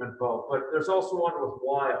statement, Bo. But there's also one with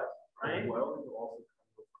while, right?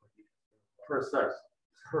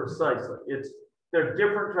 Precisely. There are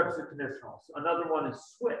different types of conditionals. Another one is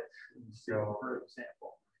switch, for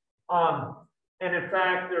example. And in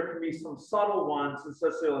fact, there can be some subtle ones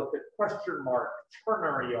associated with the question mark,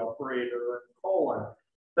 ternary operator, and colon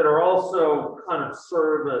that are also kind of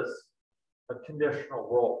serve as a conditional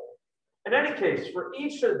role. In any case, for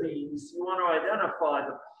each of these, you want to identify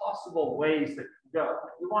the possible ways that can go.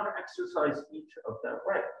 You want to exercise each of them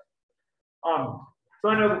ways. So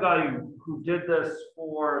I know the guy who did this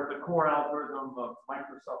for the core algorithm of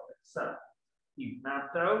Microsoft Excel. He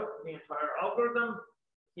mapped out the entire algorithm.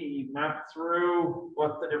 He mapped through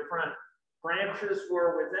what the different branches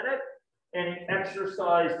were within it, and he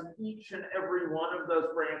exercised each and every one of those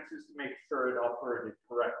branches to make sure it operated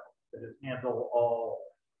correctly, that it handled all,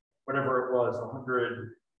 whatever it was,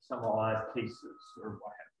 100 some odd cases or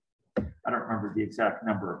what have you. I don't remember the exact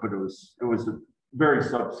number, but it was a very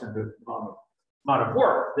substantive amount of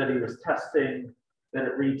work that he was testing, that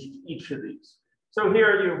it reached each of these. So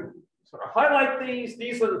here you sort of highlight these.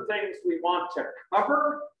 These are the things we want to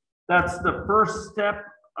cover. That's the first step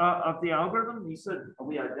of the algorithm. We said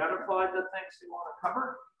we identified the things we want to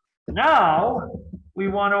cover. Now we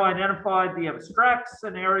want to identify the abstract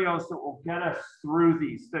scenarios that will get us through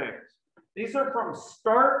these things. These are from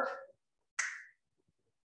start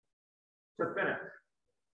to finish.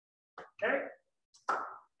 Okay?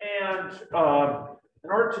 And in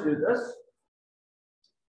order to do this,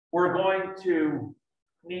 we're going to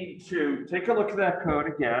need to take a look at that code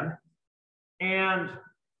again and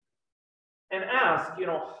ask, you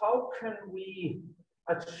know, how can we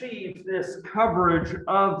achieve this coverage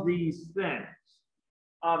of these things?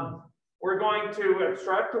 We're going to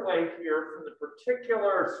abstract away here from the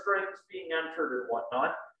particular strings being entered and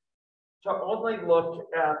whatnot to only look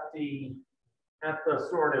at the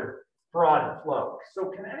sort of broad flow.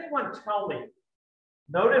 So can anyone tell me,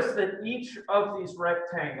 notice that each of these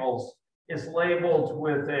rectangles is labeled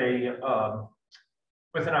with a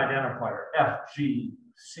with an identifier, F, G,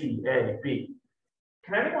 C, A, B.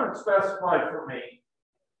 Can anyone specify for me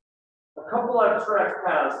a couple abstract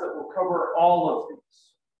paths that will cover all of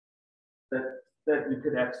these that you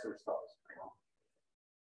could exercise?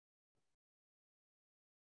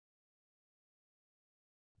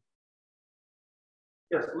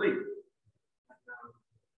 Yes, Lee.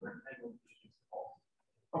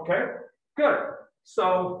 Okay, good.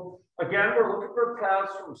 So again, we're looking for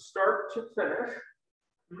paths from start to finish.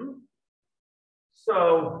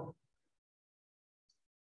 So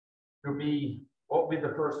it'll be, what will be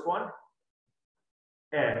the first one?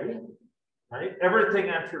 A, right? Everything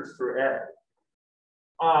enters through A.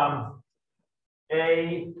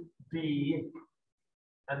 A, B,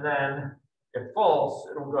 and then if false,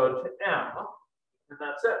 it'll go to M, and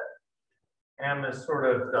that's it. M is sort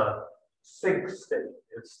of the sync state.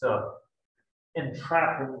 It's the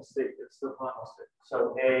entrapping state. It's the final state.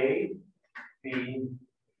 So A, B,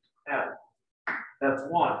 M. That's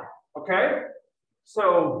one. Okay?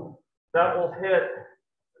 So that will hit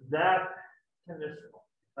that conditional.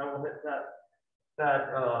 That will hit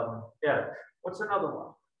that edge. What's another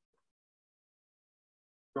one?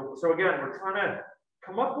 So again, we're trying to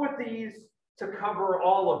come up with these to cover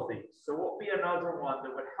all of these. So what would be another one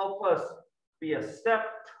that would help us be a step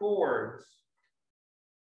towards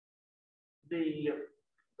the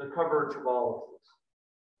coverage of all of these?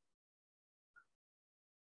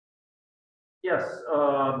 Yes,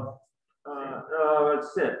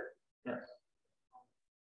 it's Sid. Yes.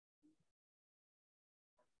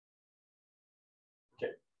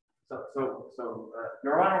 Okay. So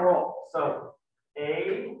you're on a roll. So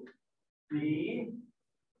A, B,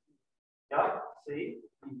 yep, C,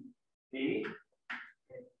 D,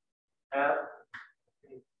 F,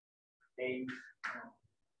 H,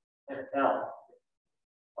 and L.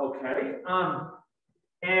 Okay.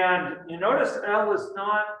 And you notice L is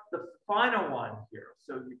not the final one here.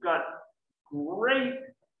 So you've got great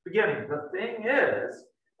beginning. The thing is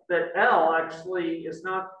that L actually is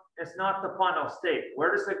not the final state.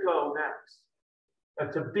 Where does it go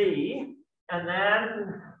next? To B, and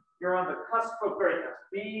then you're on the cusp of greatness,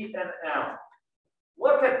 B and M.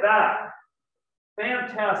 Look at that.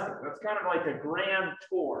 Fantastic. That's kind of like a grand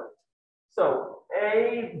tour. So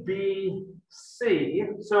A, B, C.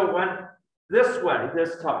 So it went this way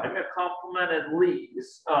this time. It complemented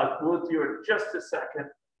Lee's. We'll do it in just a second,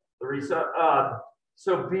 Larissa.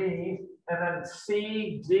 So B, and then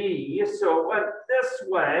C, D. So it went this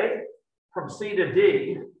way from C to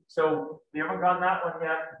D. So we haven't gotten that one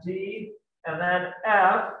yet. D, and then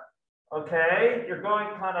F. Okay, you're going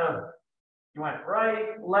kind of, you went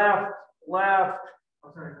right, left, left.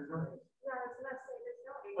 Oh, sorry, there's no. No, it's missing,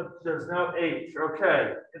 But there's no H.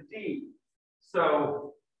 Okay, D.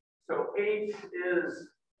 So H is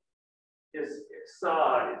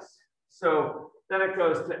size. So then it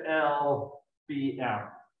goes to L, B, M.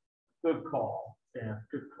 Good call, Dan.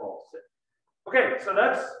 Good call. Okay, so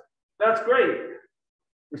that's great.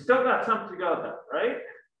 We still got some to go though, right?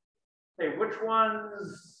 Okay, which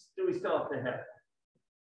ones do we still have to hit?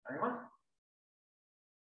 Anyone?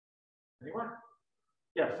 Anyone?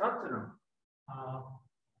 Yes, up to them.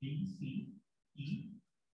 B, C, E.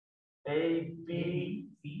 A, B,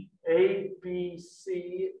 A, B,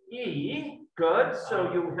 C, E. Good.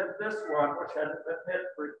 So you hit this one, which hadn't been hit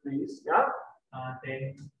for these. Yeah.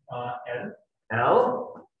 Then L,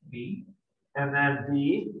 L, B, and then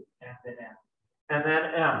B, and then M. and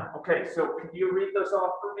then M. Okay, so can you read those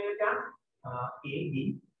off for me again? A,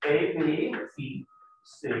 B, A, B, C,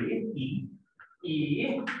 C, E,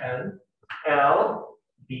 E, L, L,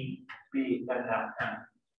 B, B, and M.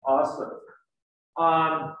 Awesome.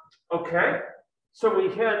 Okay, so we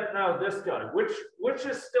hit now this guy. Which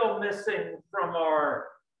is still missing from our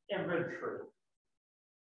inventory?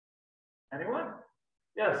 Anyone?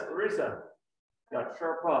 Yes, Larissa. Got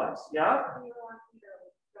sharp eyes. Yeah. Do you want me to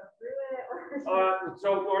go through it or? So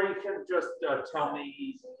or you can just tell me.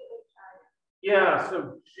 G-H-I. Yeah.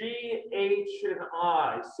 So G, H, and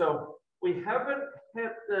I. So we haven't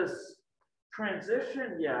hit this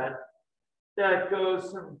transition yet that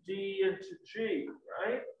goes from D into G,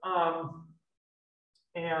 right?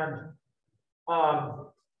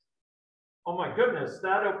 Oh my goodness,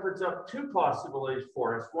 that opens up two possibilities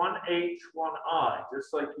for us, one H, one I,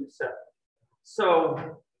 just like you said.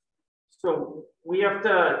 So we have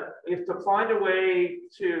to find a way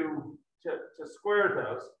to square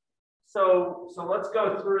those. So let's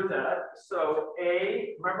go through that. So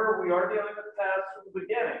A, remember we are dealing with paths from the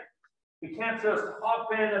beginning. We can't just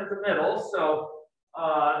hop in at the middle. So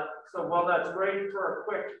while that's great for a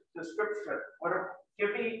quick description,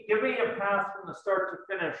 give me a path from the start to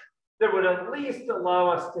finish that would at least allow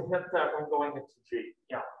us to hit that one going into G.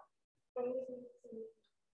 Yeah. A, B, C,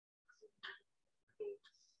 H,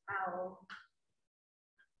 L,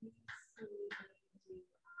 B, C, D,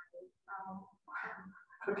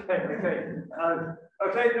 I, L.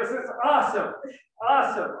 Okay, this is awesome.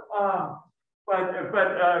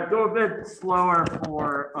 But go a bit slower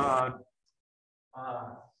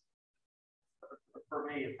for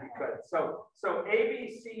me if you could. So A, B,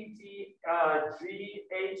 C, D, G,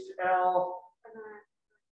 H, L,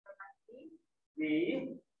 B,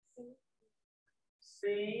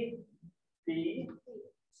 C, B,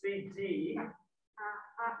 C, D,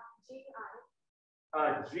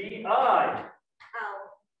 G, I,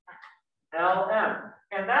 L, M.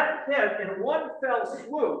 And that hit in one fell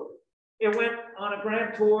swoop. It went on a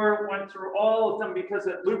grand tour, went through all of them because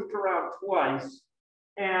it looped around twice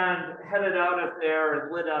and headed out of there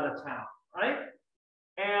and lit out of town, right?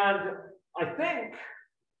 And I think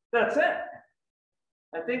that's it.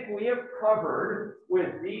 I think we have covered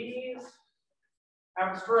with these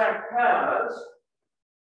abstract paths,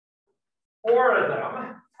 4 of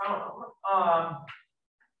them.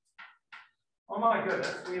 Oh my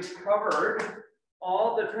goodness, we've covered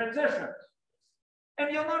all the transitions. And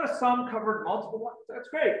you'll notice some covered multiple ones. That's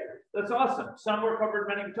great. That's awesome. Some were covered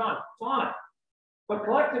many times. Fine. But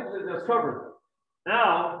collectively, that's covered.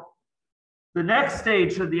 Now, the next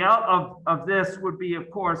stage of the of this would be, of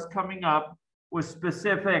course, coming up with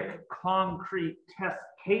specific concrete test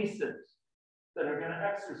cases that are going to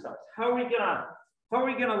exercise. How are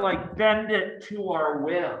we gonna like bend it to our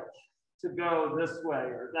will to go this way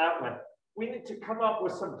or that way? We need to come up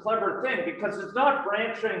with some clever thing because it's not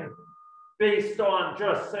branching based on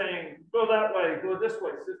just saying, go that way, go this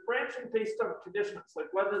way. So it's branching based on conditions,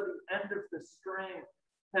 like whether the end of the string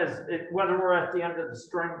whether we're at the end of the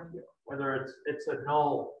string here, whether it's a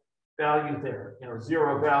null value there,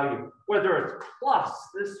 0 value, whether it's plus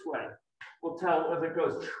this way, will tell whether it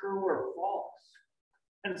goes true or false.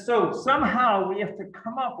 And so somehow we have to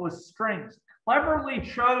come up with strings cleverly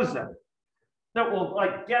chosen that will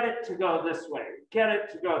like get it to go this way, get it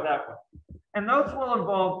to go that way. And those will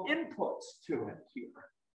involve inputs to it here.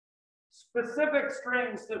 Specific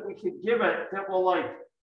strings that we could give it that will like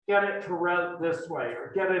get it to route this way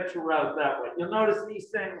or get it to route that way. You'll notice these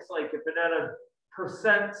things, like if it had a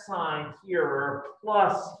percent sign here or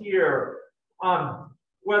plus here,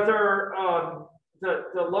 whether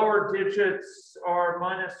the lower digits are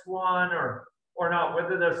 -1 or not,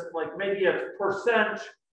 whether there's like maybe a percent,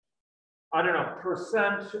 I don't know,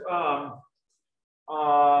 percent,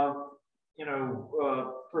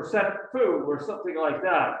 percent foo or something like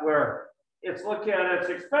that, where it's looking at it, it's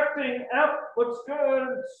expecting F looks good,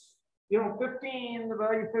 you know, 15, the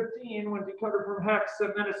value 15 when decoded from hex,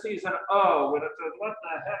 and then it sees an O, and it says, what the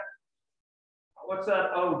heck? What's that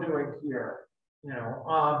O doing here? You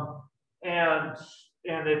know, and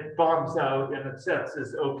it bombs out and it sets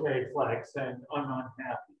this OK flag saying I'm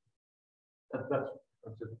unhappy. That's what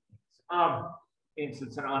it means. Means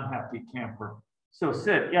it's an unhappy camper. So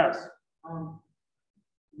Sid, yes.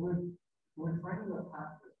 We're trying to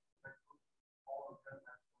attack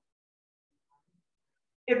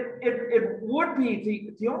It would be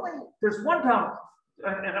the only, there's one down,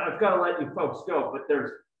 and I've got to let you folks go, but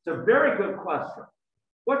it's a very good question.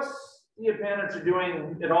 What's the advantage of doing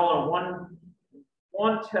it all in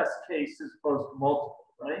one test case as opposed to multiple,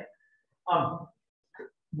 right?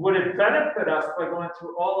 Would it benefit us by going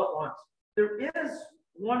through all at once? There is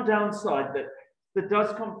one downside that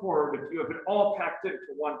does come forward if you have it all packed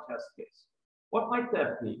into one test case. What might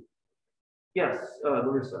that be? Yes,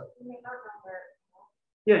 Larissa.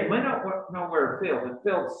 Yeah, you might not know where it failed. It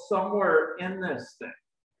failed somewhere in this thing.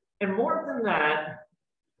 And more than that,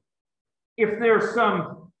 if there's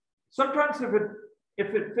sometimes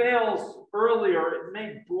if it fails earlier, it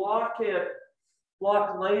may block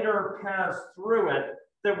later paths through it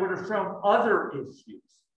that would have shown other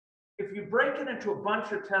issues. If you break it into a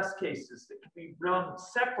bunch of test cases that can be run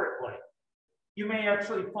separately, you may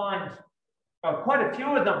actually find quite a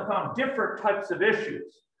few of them found different types of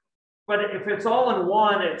issues. But if it's all in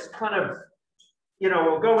one, it's kind of, you know,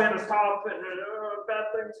 we'll go in and stop and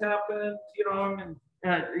bad things happen, you know,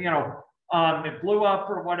 and it blew up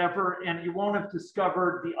or whatever, and you won't have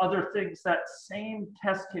discovered the other things that same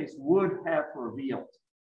test case would have revealed,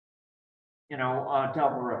 you know,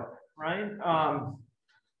 down the road, right?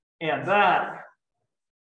 And that,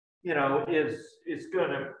 you know, is going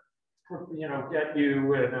to, you know, get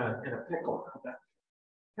you in a pickle.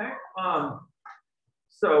 Okay.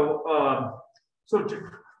 So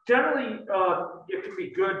generally, it can be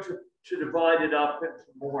good to divide it up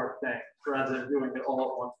into more things rather than doing it all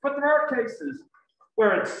at once. But there are cases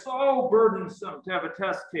where it's so burdensome to have a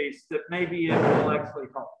test case that maybe it will actually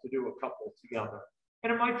help to do a couple together.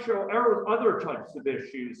 And it might show other types of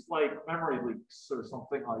issues like memory leaks or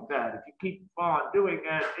something like that. If you keep on doing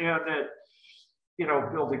it and it, you know,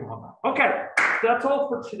 building on that. Okay, that's all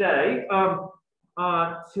for today.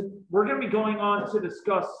 We're going to be going on to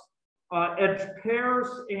discuss edge pairs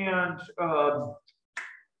and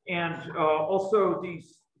also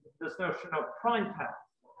this notion of prime path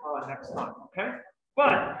next time. Okay,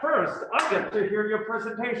 but first I get to hear your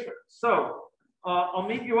presentation. So I'll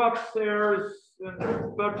meet you upstairs in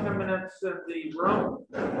about 10 minutes in the room.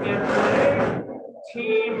 And today,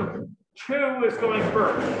 team 2 is going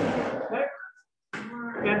first. Okay.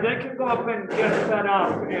 And they can go up and get set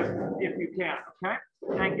up if you can, okay?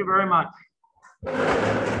 Thank you very much.